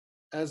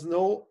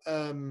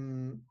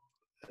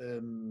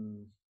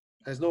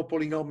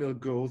polynomial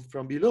growth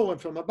from below and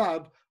from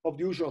above of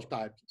the usual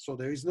type. So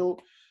there is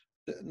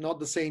not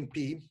the same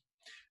P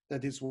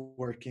that is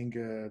working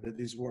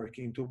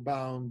to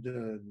bound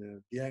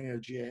the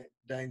energy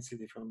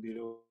density from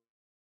below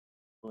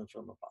and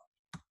from above.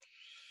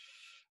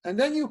 And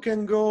then you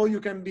can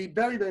be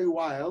very, very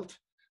wild,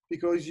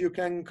 because you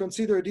can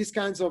consider these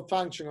kinds of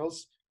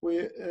functionals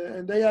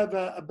and they have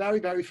a very,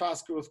 very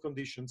fast growth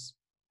conditions.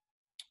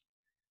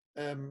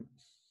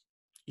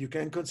 You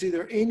can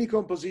consider any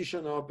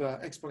composition of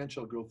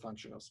exponential growth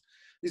functionals.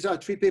 These are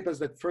three papers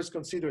that first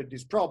considered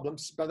these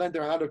problems, but then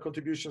there are other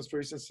contributions, for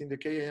instance, in the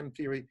KAM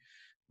theory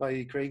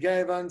by Craig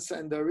Evans,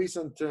 and the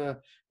recent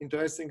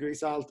interesting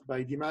result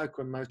by Di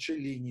Marco and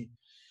Marcellini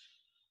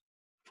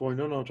for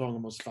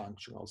non-autonomous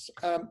functionals.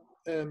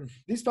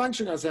 These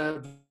functionals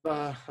have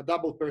a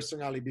double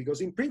personality,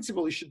 because in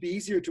principle, it should be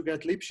easier to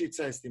get Lipschitz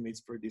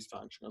estimates for these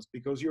functionals,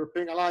 because you're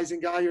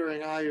penalizing higher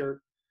and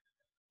higher,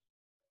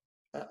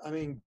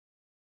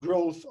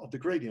 growth of the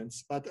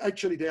gradients, but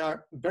actually they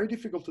are very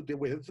difficult to deal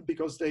with,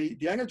 because the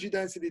energy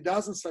density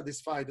doesn't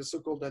satisfy the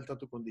so-called delta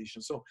 2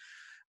 condition. So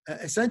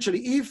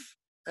essentially, if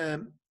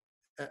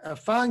a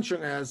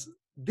function has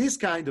this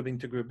kind of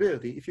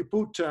integrability, if you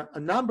put a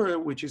number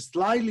which is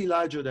slightly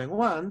larger than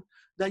 1,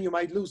 then you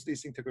might lose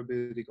this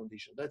integrability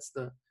condition. That's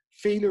the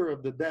failure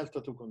of the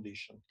delta 2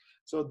 condition.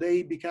 So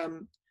they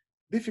become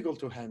difficult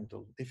to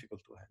handle.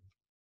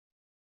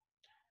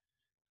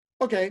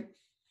 Okay.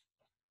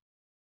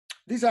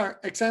 These are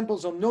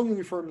examples of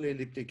non-uniformly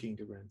elliptic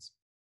integrands.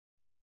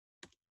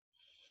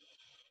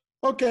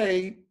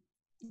 Okay,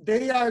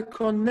 they are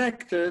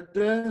connected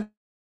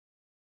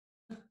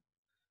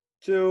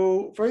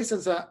to, for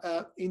instance,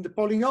 in the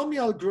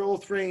polynomial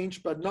growth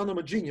range, but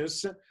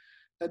non-homogeneous,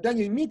 then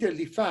you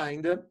immediately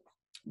find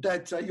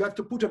that you have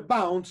to put a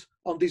bound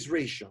on this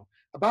ratio.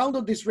 A bound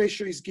on this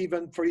ratio is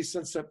given, for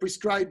instance,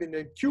 prescribed in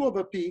the Q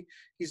over P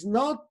is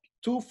not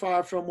too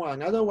far from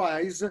 1.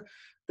 Otherwise,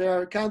 there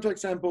are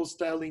counterexamples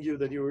telling you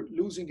that you're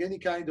losing any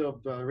kind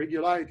of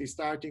regularity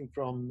starting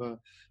from the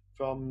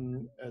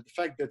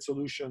fact that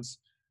solutions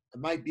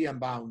might be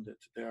unbounded.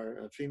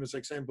 There are famous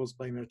examples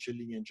by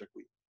Marcellini and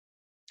Jacqui.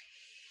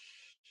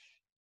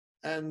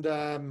 And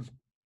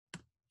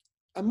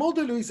a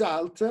model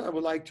result I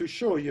would like to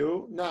show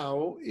you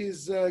now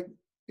is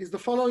the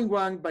following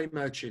one by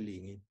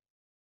Marcellini.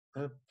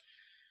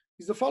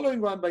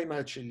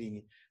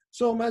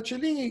 So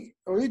Marcellini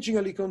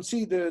originally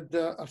considered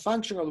a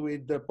functional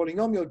with the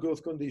polynomial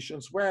growth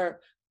conditions where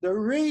the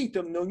rate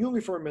of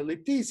non-uniform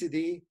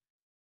ellipticity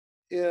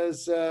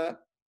is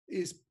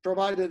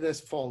provided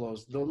as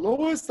follows. The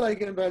lowest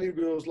eigenvalue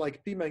grows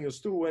like P minus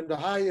 2 and the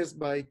highest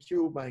by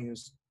Q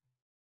minus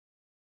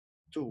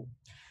 2.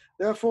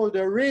 Therefore,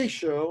 the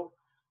ratio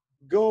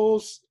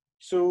goes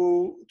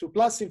to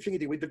plus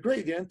infinity with the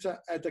gradient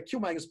at the q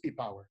minus p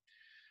power.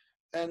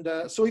 And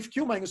so if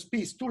q minus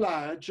p is too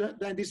large,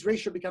 then this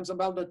ratio becomes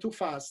unbounded too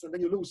fast, and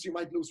then you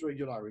might lose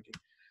regularity.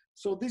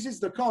 So this is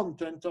the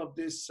content of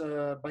this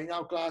by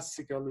now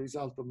classical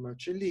result of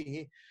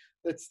Marcellini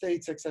that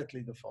states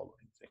exactly the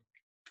following thing.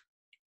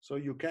 So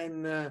you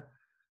can,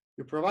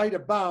 you provide a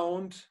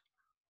bound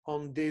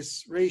on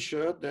this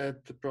ratio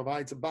that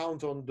provides a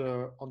bound on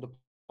the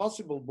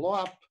possible blow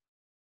up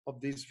of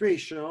this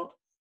ratio,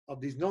 of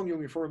this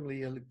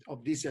non-uniformly,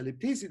 of this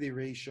ellipticity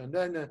ratio, and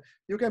then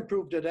you can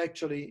prove that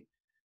actually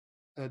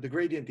the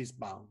gradient is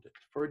bounded.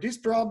 For these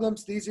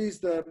problems, this is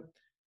the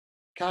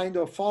kind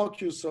of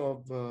focus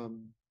of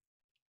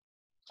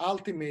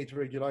ultimate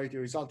regularity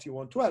result you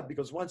want to have,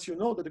 because once you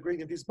know that the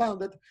gradient is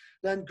bounded,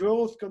 then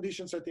growth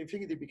conditions at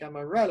infinity become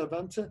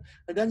irrelevant,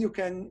 and then you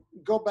can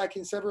go back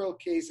in several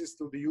cases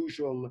to the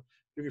usual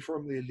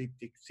uniformly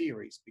elliptic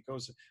theories,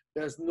 because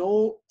there's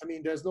no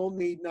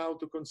need now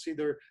to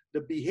consider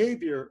the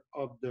behavior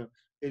of the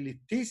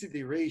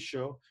ellipticity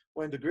ratio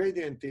when the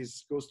gradient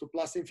goes to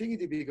plus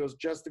infinity, because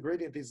just the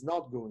gradient is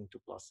not going to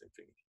plus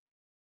infinity.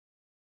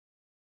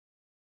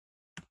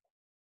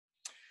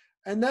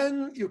 And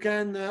then you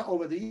can,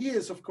 over the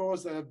years, of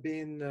course, there have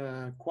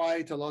been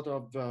quite a lot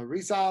of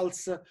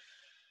results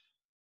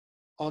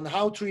on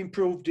how to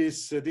improve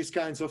these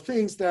kinds of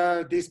things. There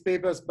are these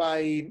papers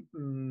by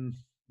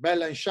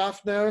Bella and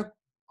Schaffner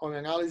on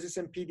analysis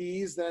and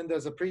PDEs. Then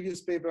there's a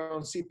previous paper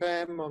on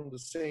CPAM on the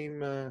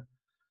same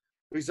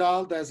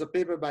result. There's a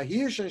paper by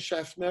Hirsch and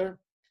Schaffner.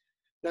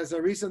 There's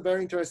a recent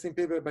very interesting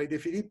paper by De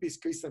Filippis,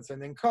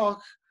 Christensen, and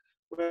Koch,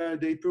 where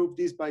they proved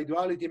this by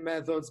duality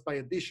methods, by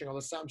additional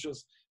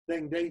assumptions.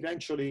 Then they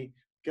eventually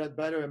get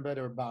better and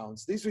better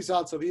bounds. These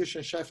results of Hirsch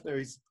and Schaffner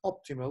is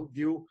optimal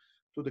due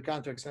to the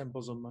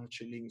counterexamples on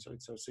Marcellini, so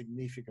it's a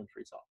significant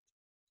result.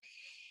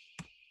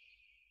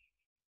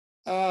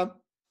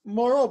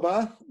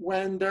 Moreover,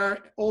 when there are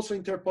also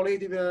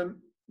interpolative,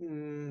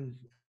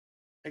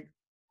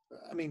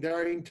 there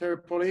are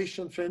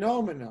interpolation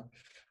phenomena.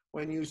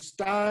 When you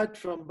start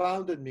from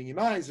bounded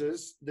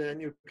minimizers, then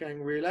you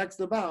can relax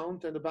the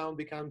bound, and the bound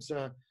becomes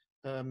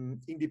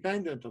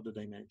independent of the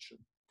dimension.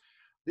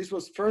 This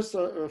was first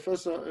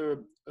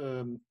observed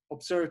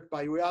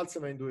by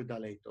Uyaltseva and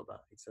Dudaletova.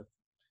 It's a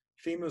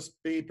famous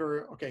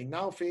paper. Okay,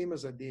 now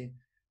famous. At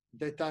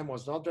that time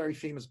was not very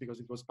famous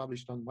because it was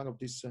published on one of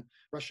these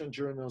Russian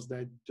journals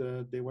that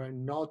they were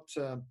not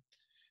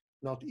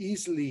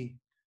easily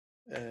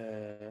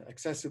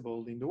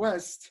accessible in the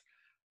West.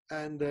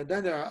 And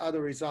then there are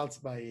other results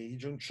by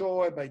Jun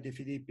Choi, by De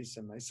Filippis,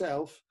 and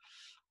myself.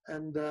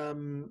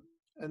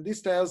 And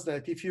this tells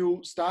that if you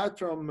start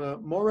from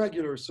more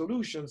regular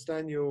solutions,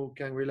 then you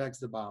can relax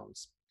the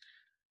bounds.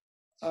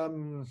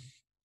 Then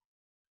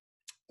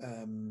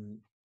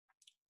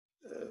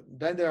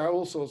there are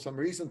also some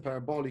recent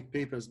parabolic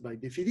papers by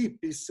De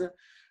Filippis,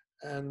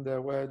 and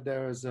where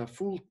there is a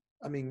full,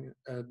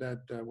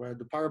 where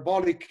the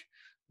parabolic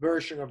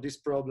version of these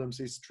problems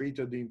is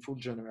treated in full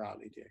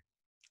generality,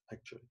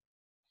 actually.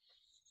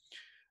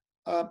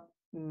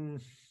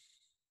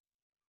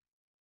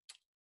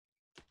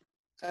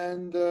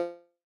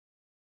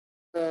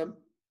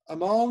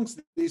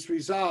 Amongst these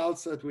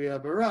results that we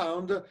have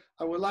around,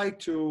 I would like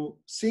to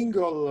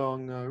single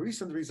on a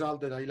recent result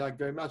that I like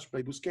very much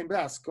by Busquet and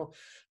Brasco,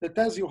 that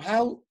tells you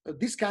how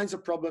these kinds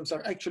of problems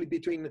are actually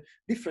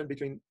different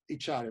between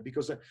each other,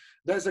 because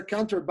there's a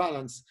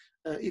counterbalance.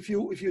 If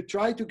you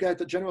try to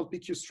get a general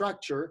PQ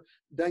structure,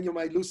 then you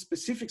might lose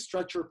specific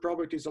structure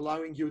properties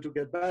allowing you to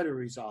get better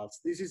results.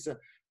 This is a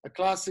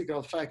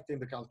classical fact in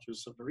the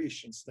calculus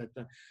operations, that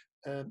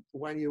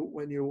when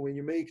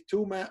you make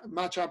too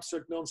much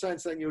abstract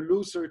nonsense, then you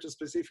lose certain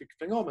specific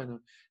phenomena.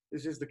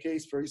 This is the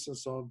case, for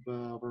instance, of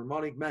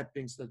harmonic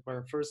mappings that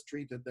were first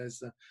treated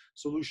as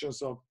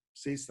solutions of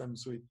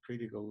systems with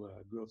critical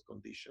growth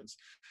conditions.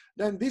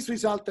 Then this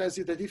result tells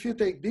you that if you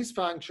take this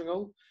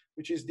functional,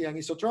 which is the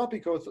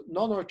anisotropic or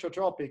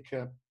non-orthotropic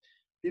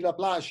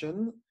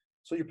Laplacian,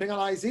 so you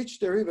penalize each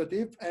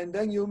derivative, and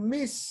then you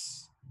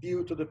miss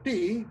due to the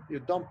p, you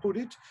don't put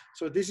it,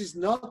 so this is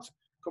not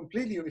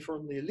completely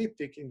uniformly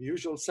elliptic in the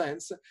usual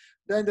sense,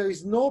 then there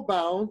is no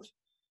bound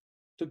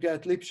to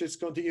get Lipschitz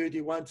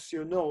continuity once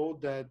you know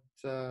that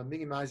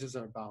minimizers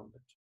are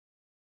bounded.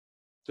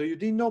 So you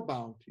need no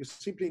bound, you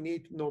simply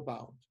need no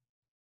bound.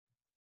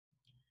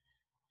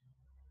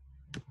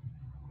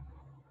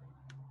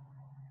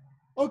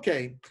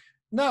 Okay,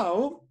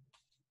 now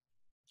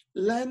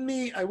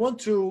I want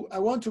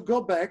to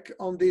go back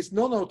on these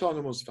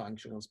non-autonomous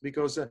functionals,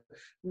 because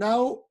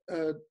now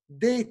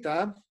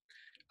data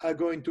are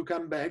going to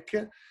come back,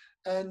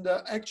 and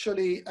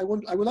actually I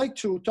would like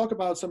to talk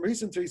about some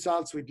recent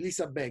results with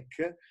Lisa Beck,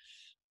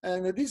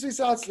 and these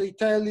results, they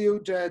tell you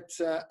that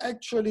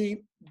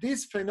actually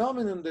this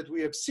phenomenon that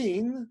we have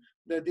seen,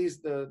 that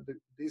is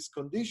these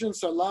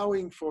conditions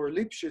allowing for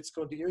Lipschitz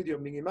continuity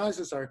of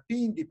minimizers are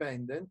P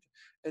independent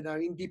and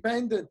are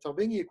independent of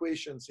any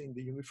equations in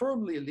the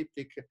uniformly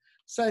elliptic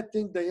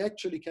setting, they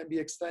actually can be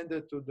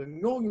extended to the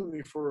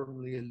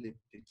non-uniformly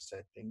elliptic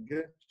setting.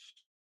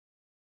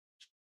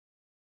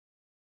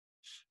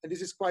 And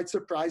this is quite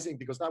surprising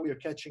because now we are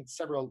catching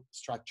several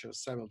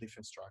structures, several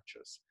different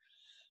structures.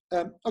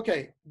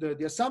 Okay,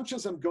 the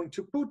assumptions I'm going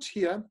to put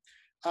here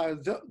are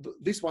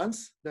these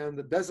ones.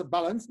 Then there's a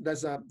balance.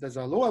 There's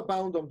a lower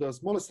bound on the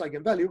smallest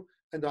eigenvalue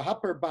and a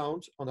upper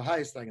bound on the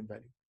highest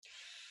eigenvalue.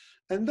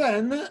 And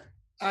then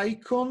I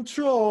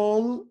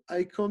control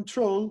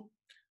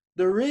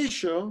the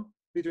ratio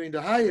between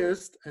the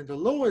highest and the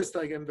lowest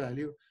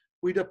eigenvalue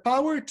with a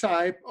power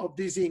type of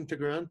this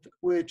integrand,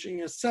 which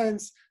in a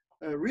sense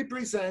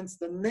represents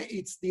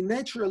it's the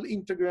natural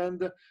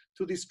integrand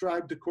to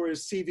describe the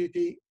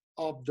coercivity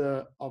of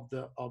the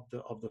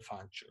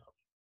function.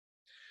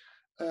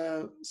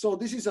 So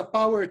this is a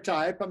power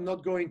type. I'm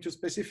not going to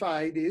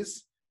specify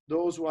this.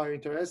 Those who are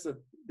interested,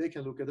 they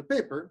can look at the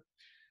paper.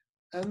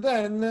 And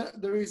then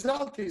the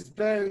result is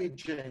very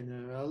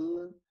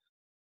general.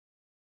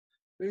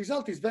 The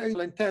result is very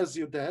general and tells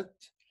you that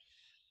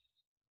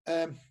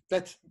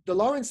that the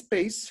Lorentz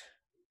space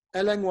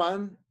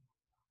Ln1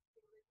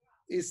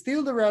 is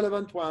still the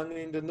relevant one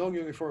in the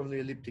non-uniformly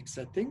elliptic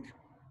setting.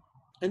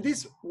 And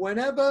this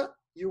whenever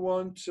you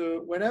want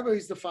to, whenever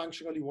is the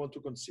functional you want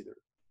to consider.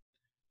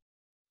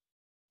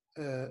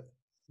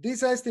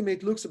 This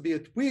estimate looks a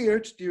bit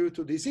weird due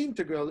to this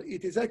integral.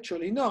 It is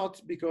actually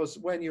not, because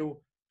when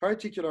you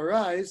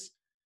particularize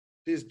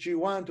this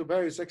G1 to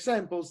various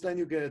examples, then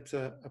you get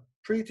a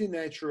pretty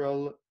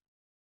natural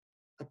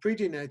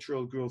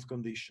growth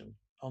condition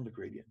on the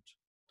gradient.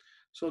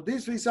 So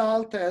this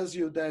result tells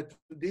you that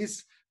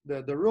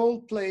the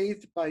role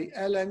played by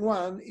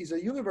Ln1 is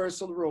a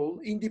universal role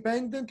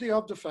independently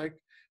of the fact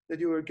that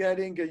you are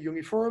getting a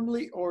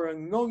uniformly or a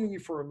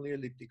non-uniformly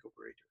elliptic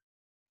operator.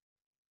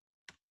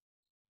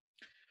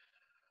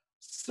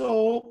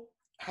 So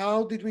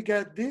how did we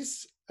get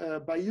this?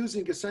 By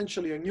using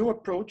essentially a new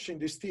approach in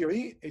this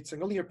theory. It's a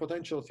nonlinear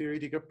potential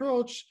theoretic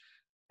approach,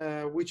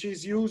 which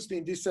is used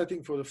in this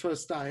setting for the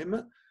first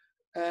time.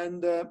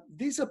 And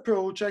this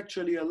approach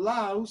actually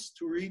allows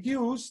to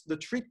reduce the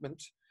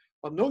treatment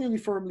of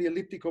non-uniformly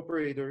elliptic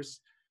operators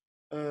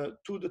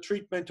to the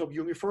treatment of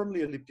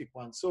uniformly elliptic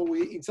ones. So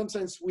we, in some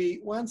sense,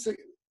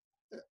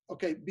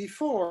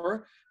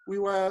 before we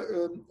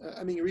were,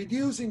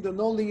 reducing the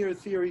nonlinear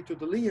theory to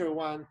the linear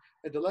one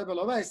at the level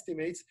of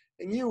estimates,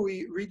 and here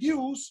we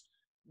reduce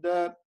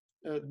the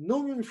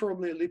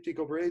non-uniformly elliptic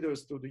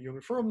operators to the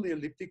uniformly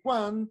elliptic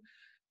one,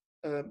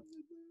 to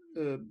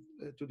the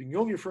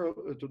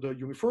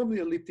uniformly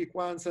elliptic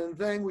ones, and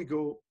then we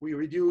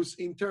reduce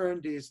in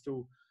turn these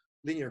to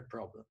linear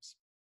problems.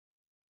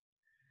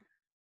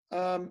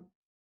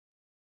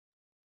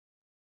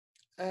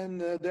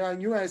 And there are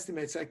new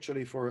estimates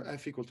actually for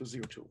f equal to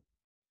 0, 2.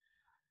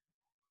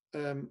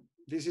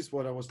 This is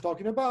what I was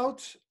talking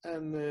about,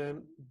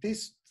 and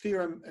this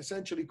theorem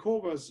essentially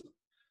covers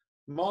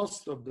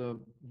most of the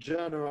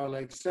general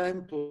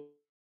examples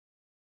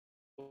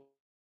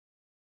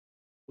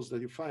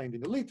that you find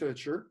in the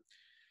literature.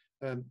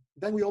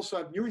 Then we also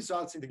have new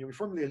results in the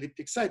uniformly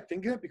elliptic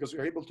setting because we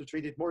are able to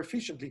treat it more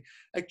efficiently.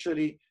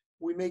 Actually,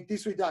 we make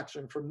this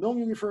reduction from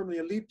non-uniformly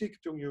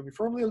elliptic to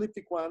uniformly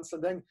elliptic ones,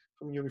 and then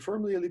from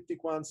uniformly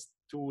elliptic ones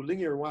to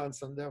linear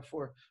ones, and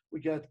therefore we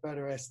get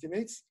better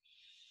estimates.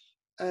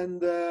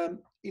 And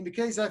in the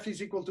case f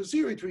is equal to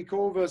 0, it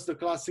recovers the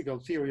classical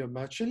theory of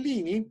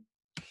Marcellini,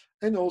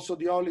 and also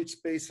the Orlich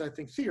space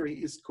setting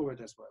theory is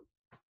covered as well.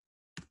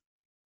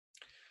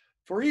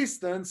 For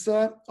instance,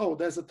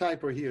 there's a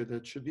typo here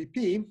that should be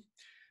P.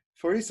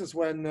 For instance,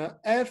 when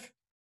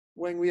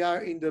when we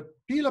are in the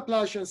P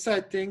Laplacian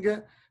setting,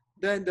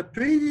 then the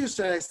previous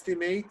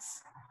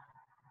estimates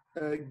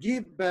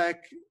give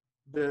back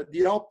the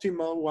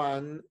optimal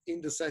one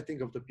in the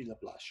setting of the P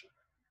Laplacian.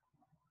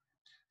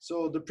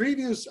 So the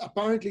previous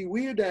apparently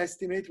weird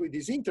estimate with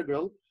this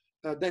integral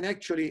then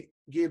actually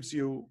gives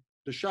you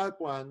the sharp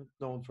one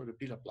known for the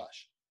P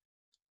Laplacian.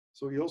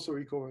 So we also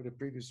recover the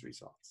previous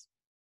results.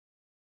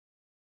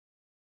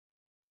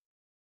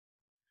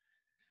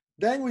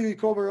 Then we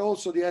recover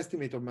also the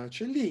estimate of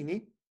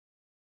Marcellini.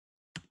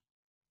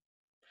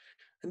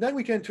 And then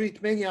we can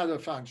treat many other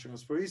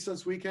functions. For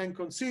instance, we can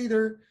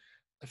consider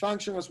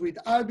functions with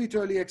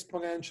arbitrarily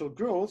exponential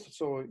growth.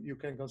 So you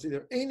can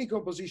consider any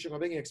composition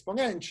of any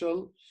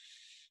exponential,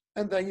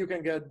 and then you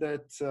can get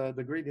that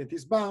the gradient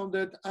is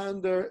bounded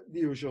under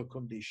the usual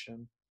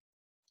condition,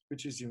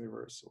 which is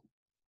universal.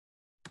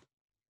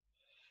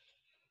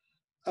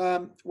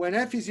 When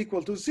f is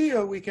equal to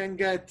 0, we can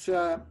get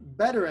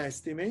better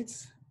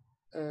estimates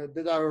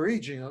that are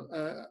original,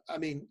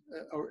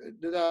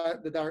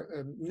 that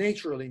are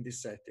natural in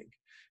this setting.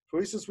 For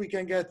instance, we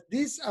can get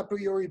this a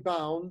priori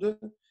bound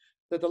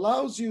that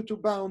allows you to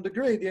bound the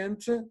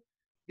gradient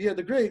via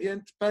the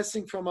gradient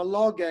passing from a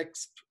log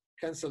x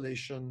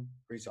cancellation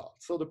result.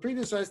 So the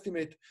previous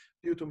estimate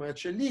due to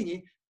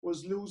Marcellini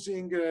was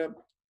losing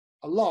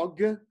a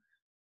log,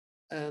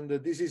 and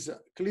this is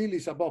clearly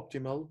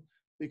suboptimal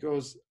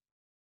because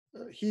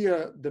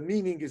here the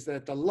meaning is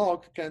that a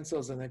log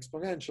cancels an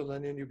exponential,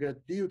 and then you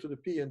get du to the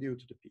p and du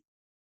to the p.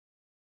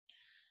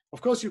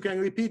 Of course, you can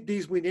repeat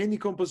this with any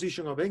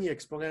composition of any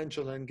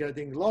exponential and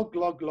getting log,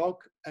 log, log,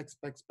 x,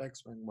 x,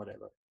 x, and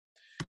whatever.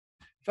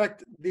 In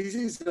fact, this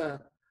is a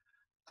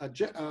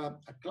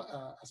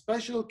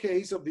special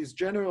case of this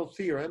general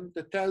theorem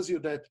that tells you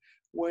that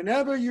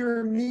whenever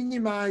you're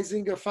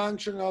minimizing a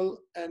functional,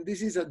 and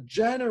this is a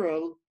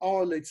general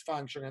Orlitz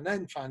function, an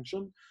n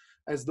function,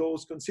 as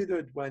those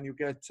considered when you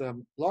get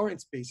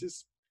Lorentz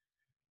spaces,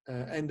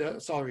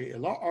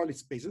 Orlitz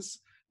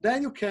spaces,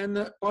 then you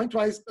can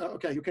pointwise,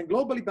 you can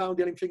globally bound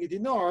the infinity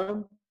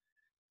norm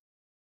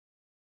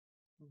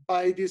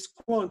by this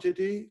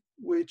quantity,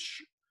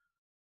 which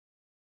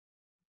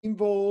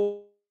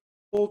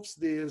involves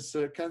this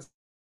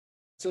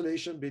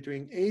cancellation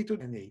between A to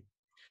and A.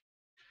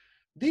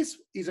 This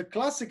is a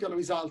classical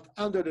result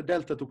under the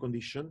delta 2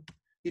 condition.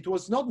 It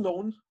was not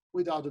known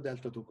without the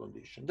delta 2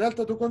 condition.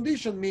 Delta 2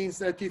 condition means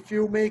that if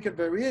you make a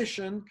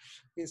variation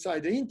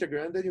inside the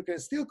integrand, then you can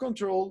still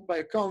control by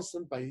a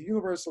constant, by a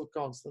universal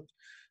constant,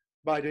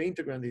 by the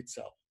integrand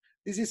itself.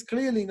 This is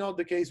clearly not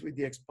the case with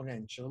the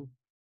exponential.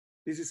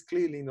 This is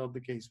clearly not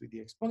the case with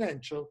the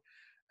exponential.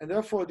 And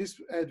therefore,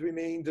 this had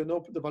remained,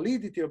 the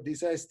validity of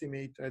this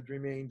estimate had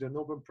remained an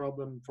open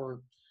problem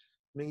for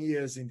many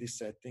years in this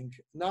setting.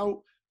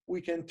 Now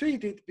we can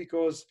treat it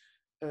because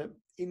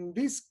in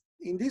this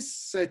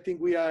setting,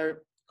 we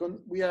are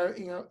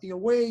in a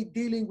way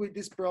dealing with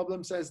these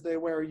problems as they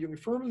were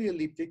uniformly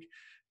elliptic,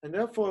 and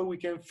therefore we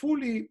can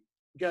fully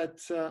get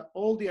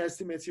all the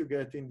estimates you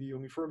get in the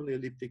uniformly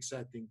elliptic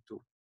setting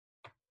too.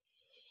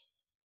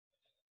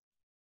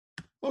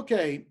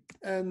 Okay,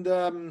 and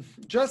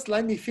just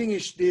let me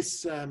finish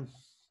this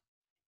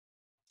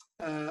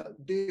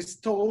this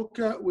talk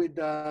with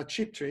a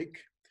cheap trick.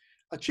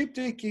 A cheap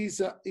trick is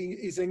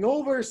an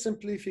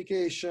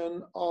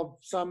oversimplification of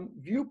some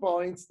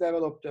viewpoints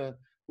developed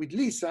with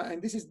Lisa,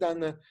 and this is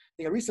done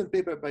in a recent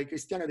paper by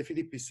Cristiana De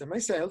Filippis and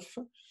myself.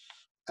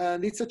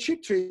 And it's a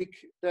cheap trick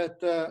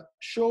that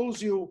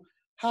shows you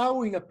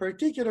how in a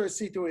particular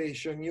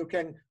situation you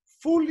can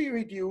fully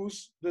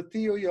reduce the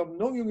theory of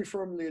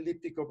non-uniformly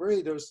elliptic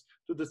operators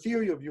to the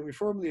theory of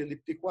uniformly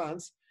elliptic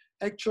ones,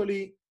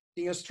 actually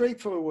in a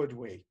straightforward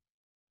way.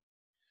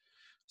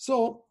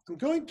 So I'm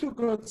going to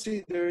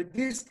consider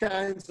these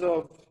kinds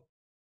of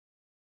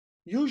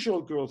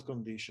usual growth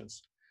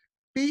conditions,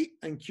 P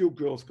and Q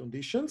growth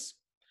conditions.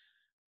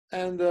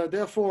 And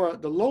therefore,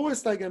 the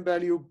lowest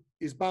eigenvalue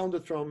is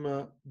bounded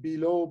from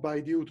below by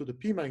due to the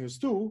P minus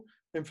 2,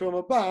 and from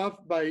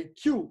above by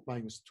Q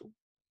minus 2.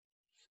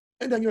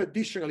 And then you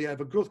additionally have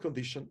a growth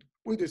condition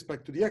with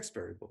respect to the X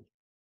variable.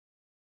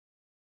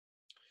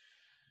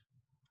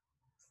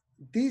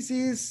 This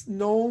is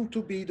known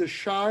to be the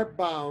sharp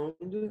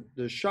bound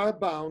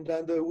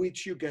under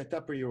which you get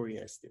a priori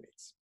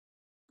estimates.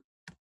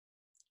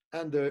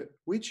 Under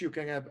which you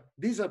can have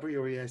these a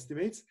priori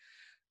estimates.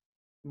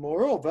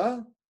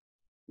 Moreover,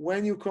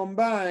 when you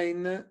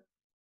combine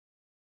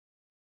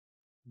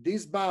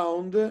this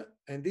bound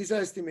and this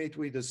estimate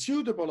with a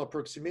suitable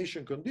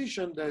approximation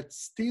condition that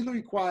still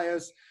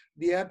requires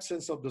the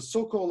absence of the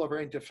so-called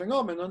aberrant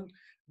phenomenon,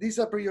 this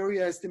a priori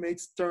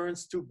estimates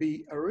turns to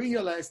be a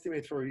real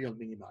estimate for real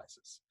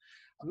minimizers.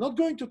 I'm not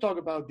going to talk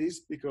about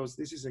this because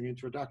this is an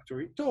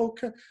introductory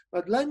talk,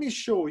 but let me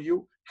show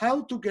you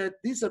how to get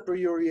this a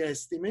priori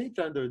estimate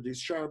under this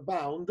sharp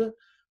bound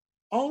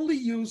only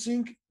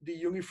using the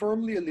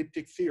uniformly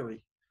elliptic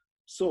theory.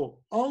 So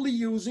only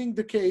using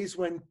the case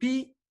when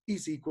P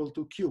is equal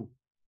to Q.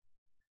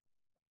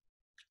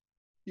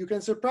 You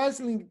can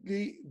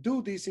surprisingly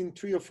do this in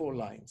 3 or 4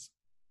 lines.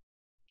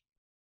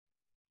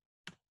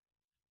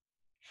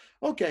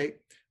 Okay,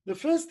 the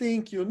first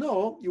thing you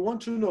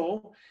want to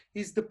know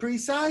is the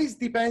precise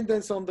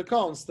dependence on the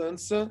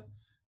constants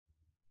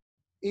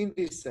in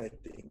this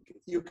setting.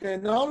 You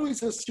can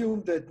always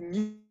assume that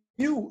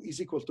mu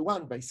is equal to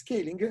 1 by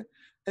scaling,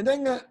 and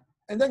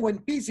then when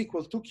P is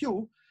equal to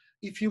Q,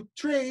 if you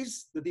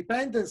trace the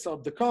dependence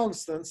of the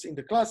constants in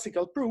the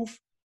classical proof,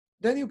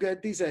 then you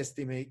get this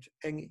estimate.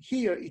 And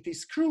here it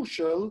is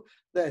crucial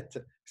that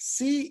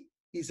C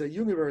is a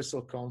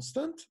universal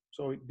constant,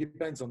 so it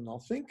depends on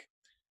nothing.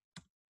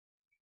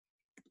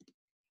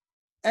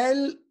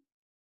 L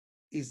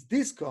is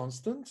this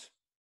constant,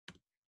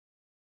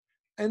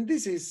 and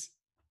this is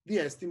the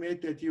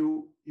estimate that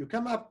you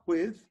come up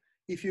with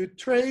if you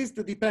trace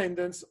the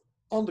dependence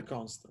on the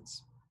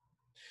constants.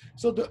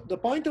 So the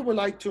point I would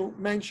like to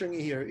mention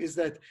here is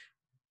that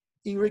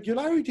in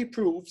regularity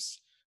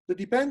proofs, the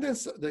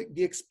dependence,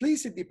 the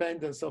explicit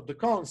dependence of the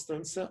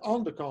constants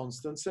on the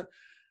constants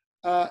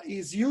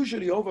is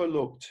usually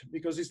overlooked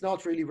because it's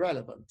not really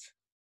relevant.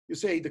 You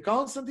say the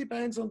constant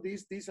depends on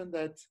this, this, and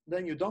that,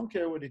 then you don't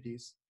care what it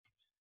is.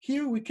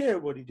 Here we care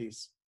what it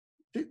is.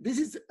 This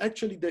is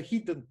actually the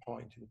hidden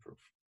point in the proof.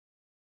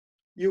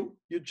 You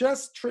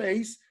just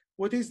trace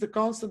what is the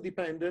constant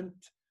dependent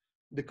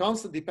the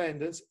constant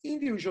dependence in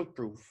the usual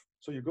proof.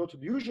 So you go to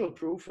the usual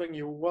proof and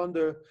you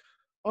wonder,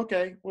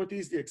 okay, what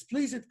is the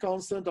explicit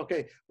constant?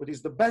 Okay, what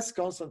is the best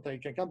constant I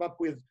can come up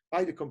with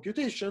by the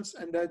computations?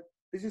 And that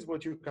this is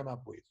what you come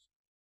up with.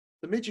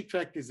 The magic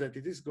fact is that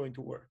it is going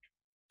to work.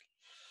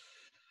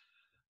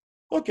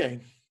 Okay,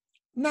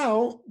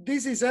 now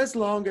this is as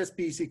long as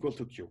P is equal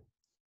to Q.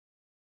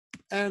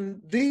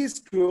 And these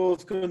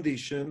growth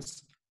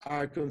conditions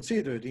are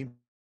considered, in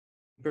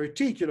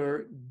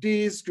particular,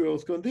 this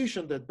growth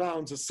condition that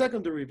bounds the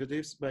second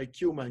derivatives by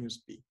Q minus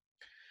P.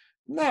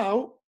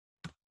 Now,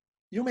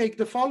 you make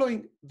the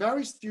following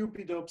very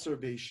stupid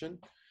observation.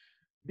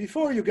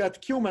 Before you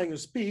get Q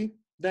minus P,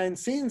 then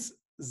since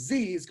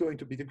Z is going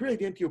to be the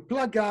gradient, you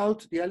plug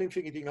out the L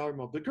infinity arm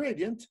of the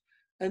gradient,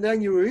 and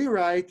then you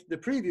rewrite the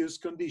previous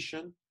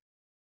condition,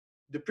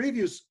 the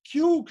previous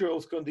Q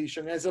growth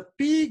condition as a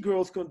P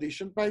growth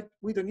condition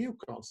with a new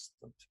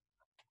constant.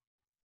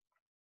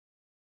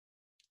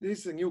 This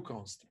is a new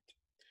constant.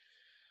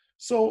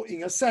 So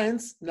in a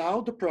sense, now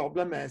the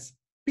problem has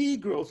P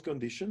growth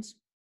conditions.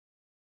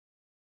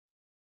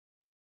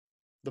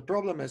 The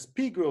problem has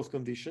P growth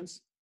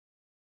conditions.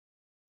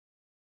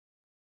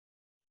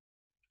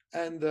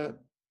 And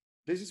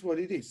this is what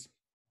it is.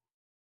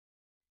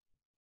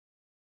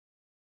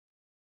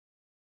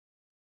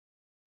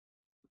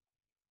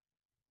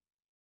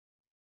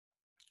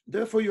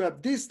 Therefore, you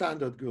have this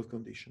standard growth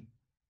condition.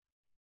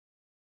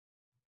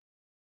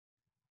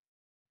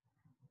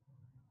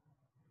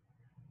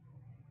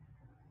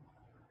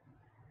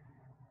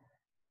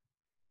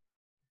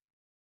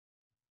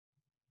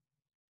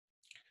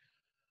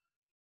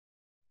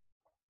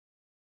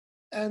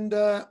 And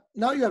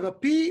now you have a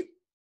P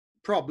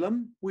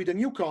problem with a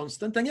new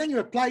constant, and then you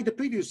apply the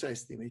previous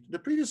estimate. The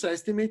previous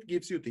estimate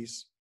gives you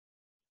this.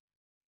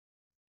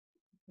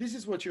 This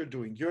is what you're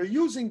doing. You're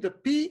using the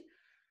P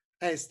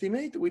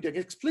estimate with an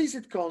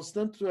explicit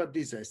constant to have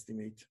this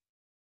estimate.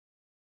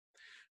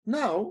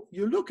 Now,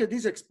 you look at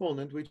this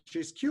exponent, which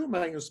is Q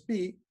minus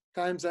P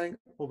times N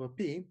over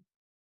P,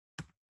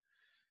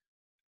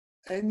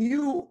 and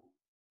you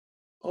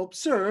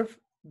observe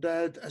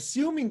that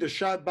assuming the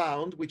sharp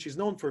bound, which is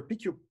known for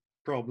PQ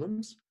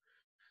problems,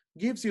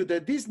 gives you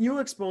that this new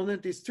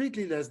exponent is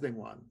strictly less than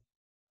 1.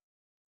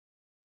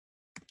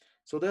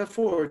 So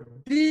therefore,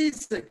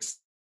 this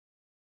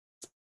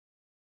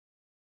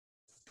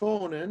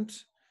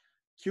exponent,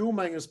 Q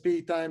minus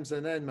P times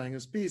N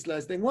minus P is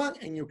less than 1,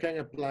 and you can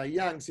apply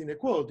Young's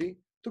inequality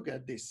to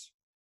get this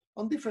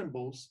on different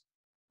balls,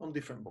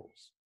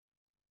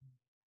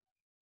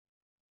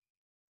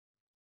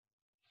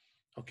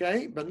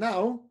 Okay, but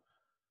now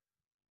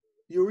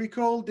you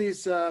recall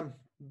this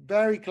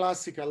very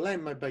classical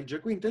lemma by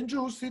Jaquint and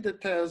Giusti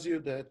that tells you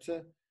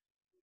that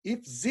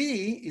if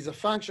Z is a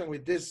function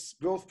with these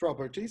growth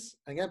properties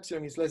and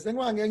epsilon is less than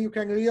 1, then you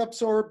can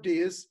reabsorb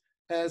this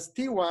as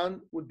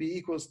T1 would be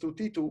equals to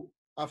T2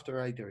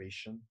 after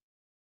iteration.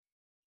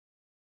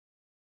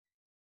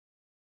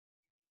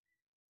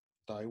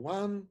 Tau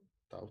 1,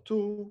 Tau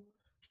 2,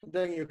 and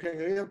then you can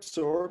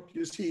reabsorb.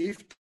 You see,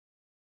 if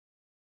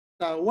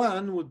Tau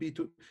 1 would be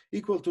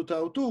equal to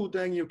Tau 2,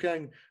 then you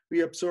can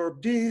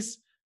reabsorb this,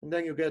 and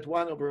then you get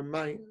 1 over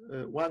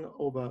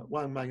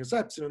 1 minus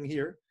epsilon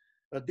here.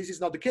 But this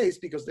is not the case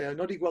because they are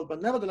not equal,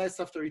 but nevertheless,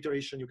 after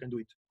iteration, you can do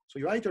it. So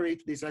you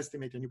iterate this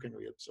estimate and you can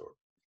reabsorb.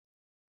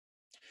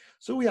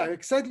 So we are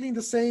exactly in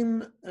the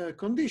same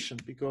condition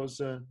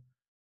because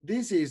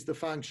this is the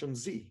function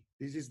Z.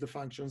 This is the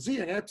function Z,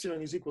 and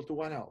epsilon is equal to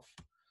 1/2.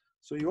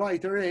 So you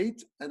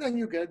iterate, and then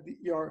you get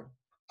your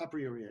a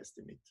priori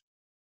estimate.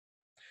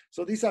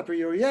 So this a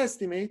priori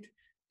estimate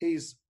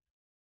is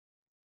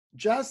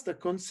just a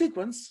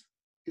consequence,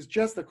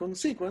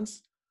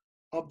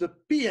 of the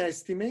P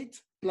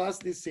estimate plus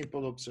this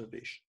simple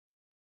observation.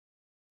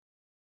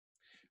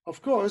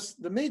 Of course,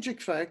 the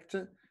magic fact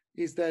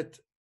is that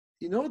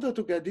in order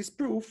to get this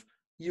proof,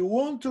 you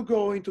want to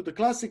go into the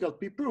classical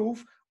P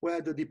proof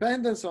where the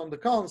dependence on the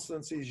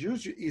constants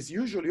is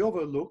usually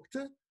overlooked.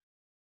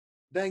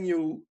 Then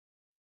you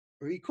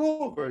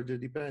recover the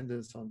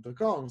dependence on the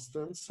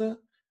constants,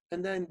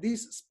 and then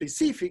this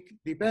specific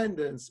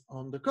dependence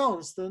on the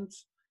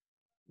constants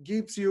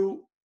gives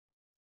you,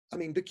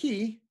 the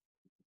key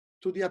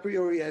to the a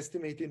priori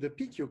estimate in the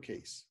PQ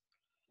case.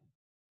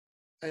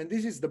 And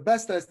this is the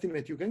best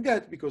estimate you can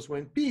get because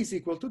when P is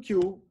equal to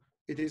Q,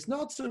 it is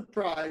not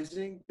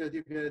surprising that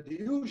you get the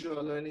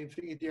usual L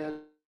infinity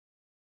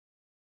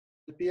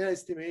P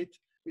estimate,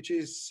 which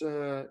is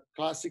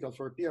classical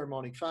for P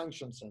harmonic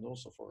functions and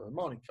also for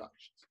harmonic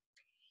functions.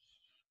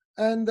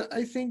 And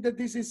I think that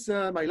this is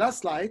my last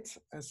slide.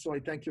 And so I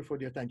thank you for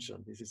the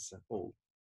attention. This is all.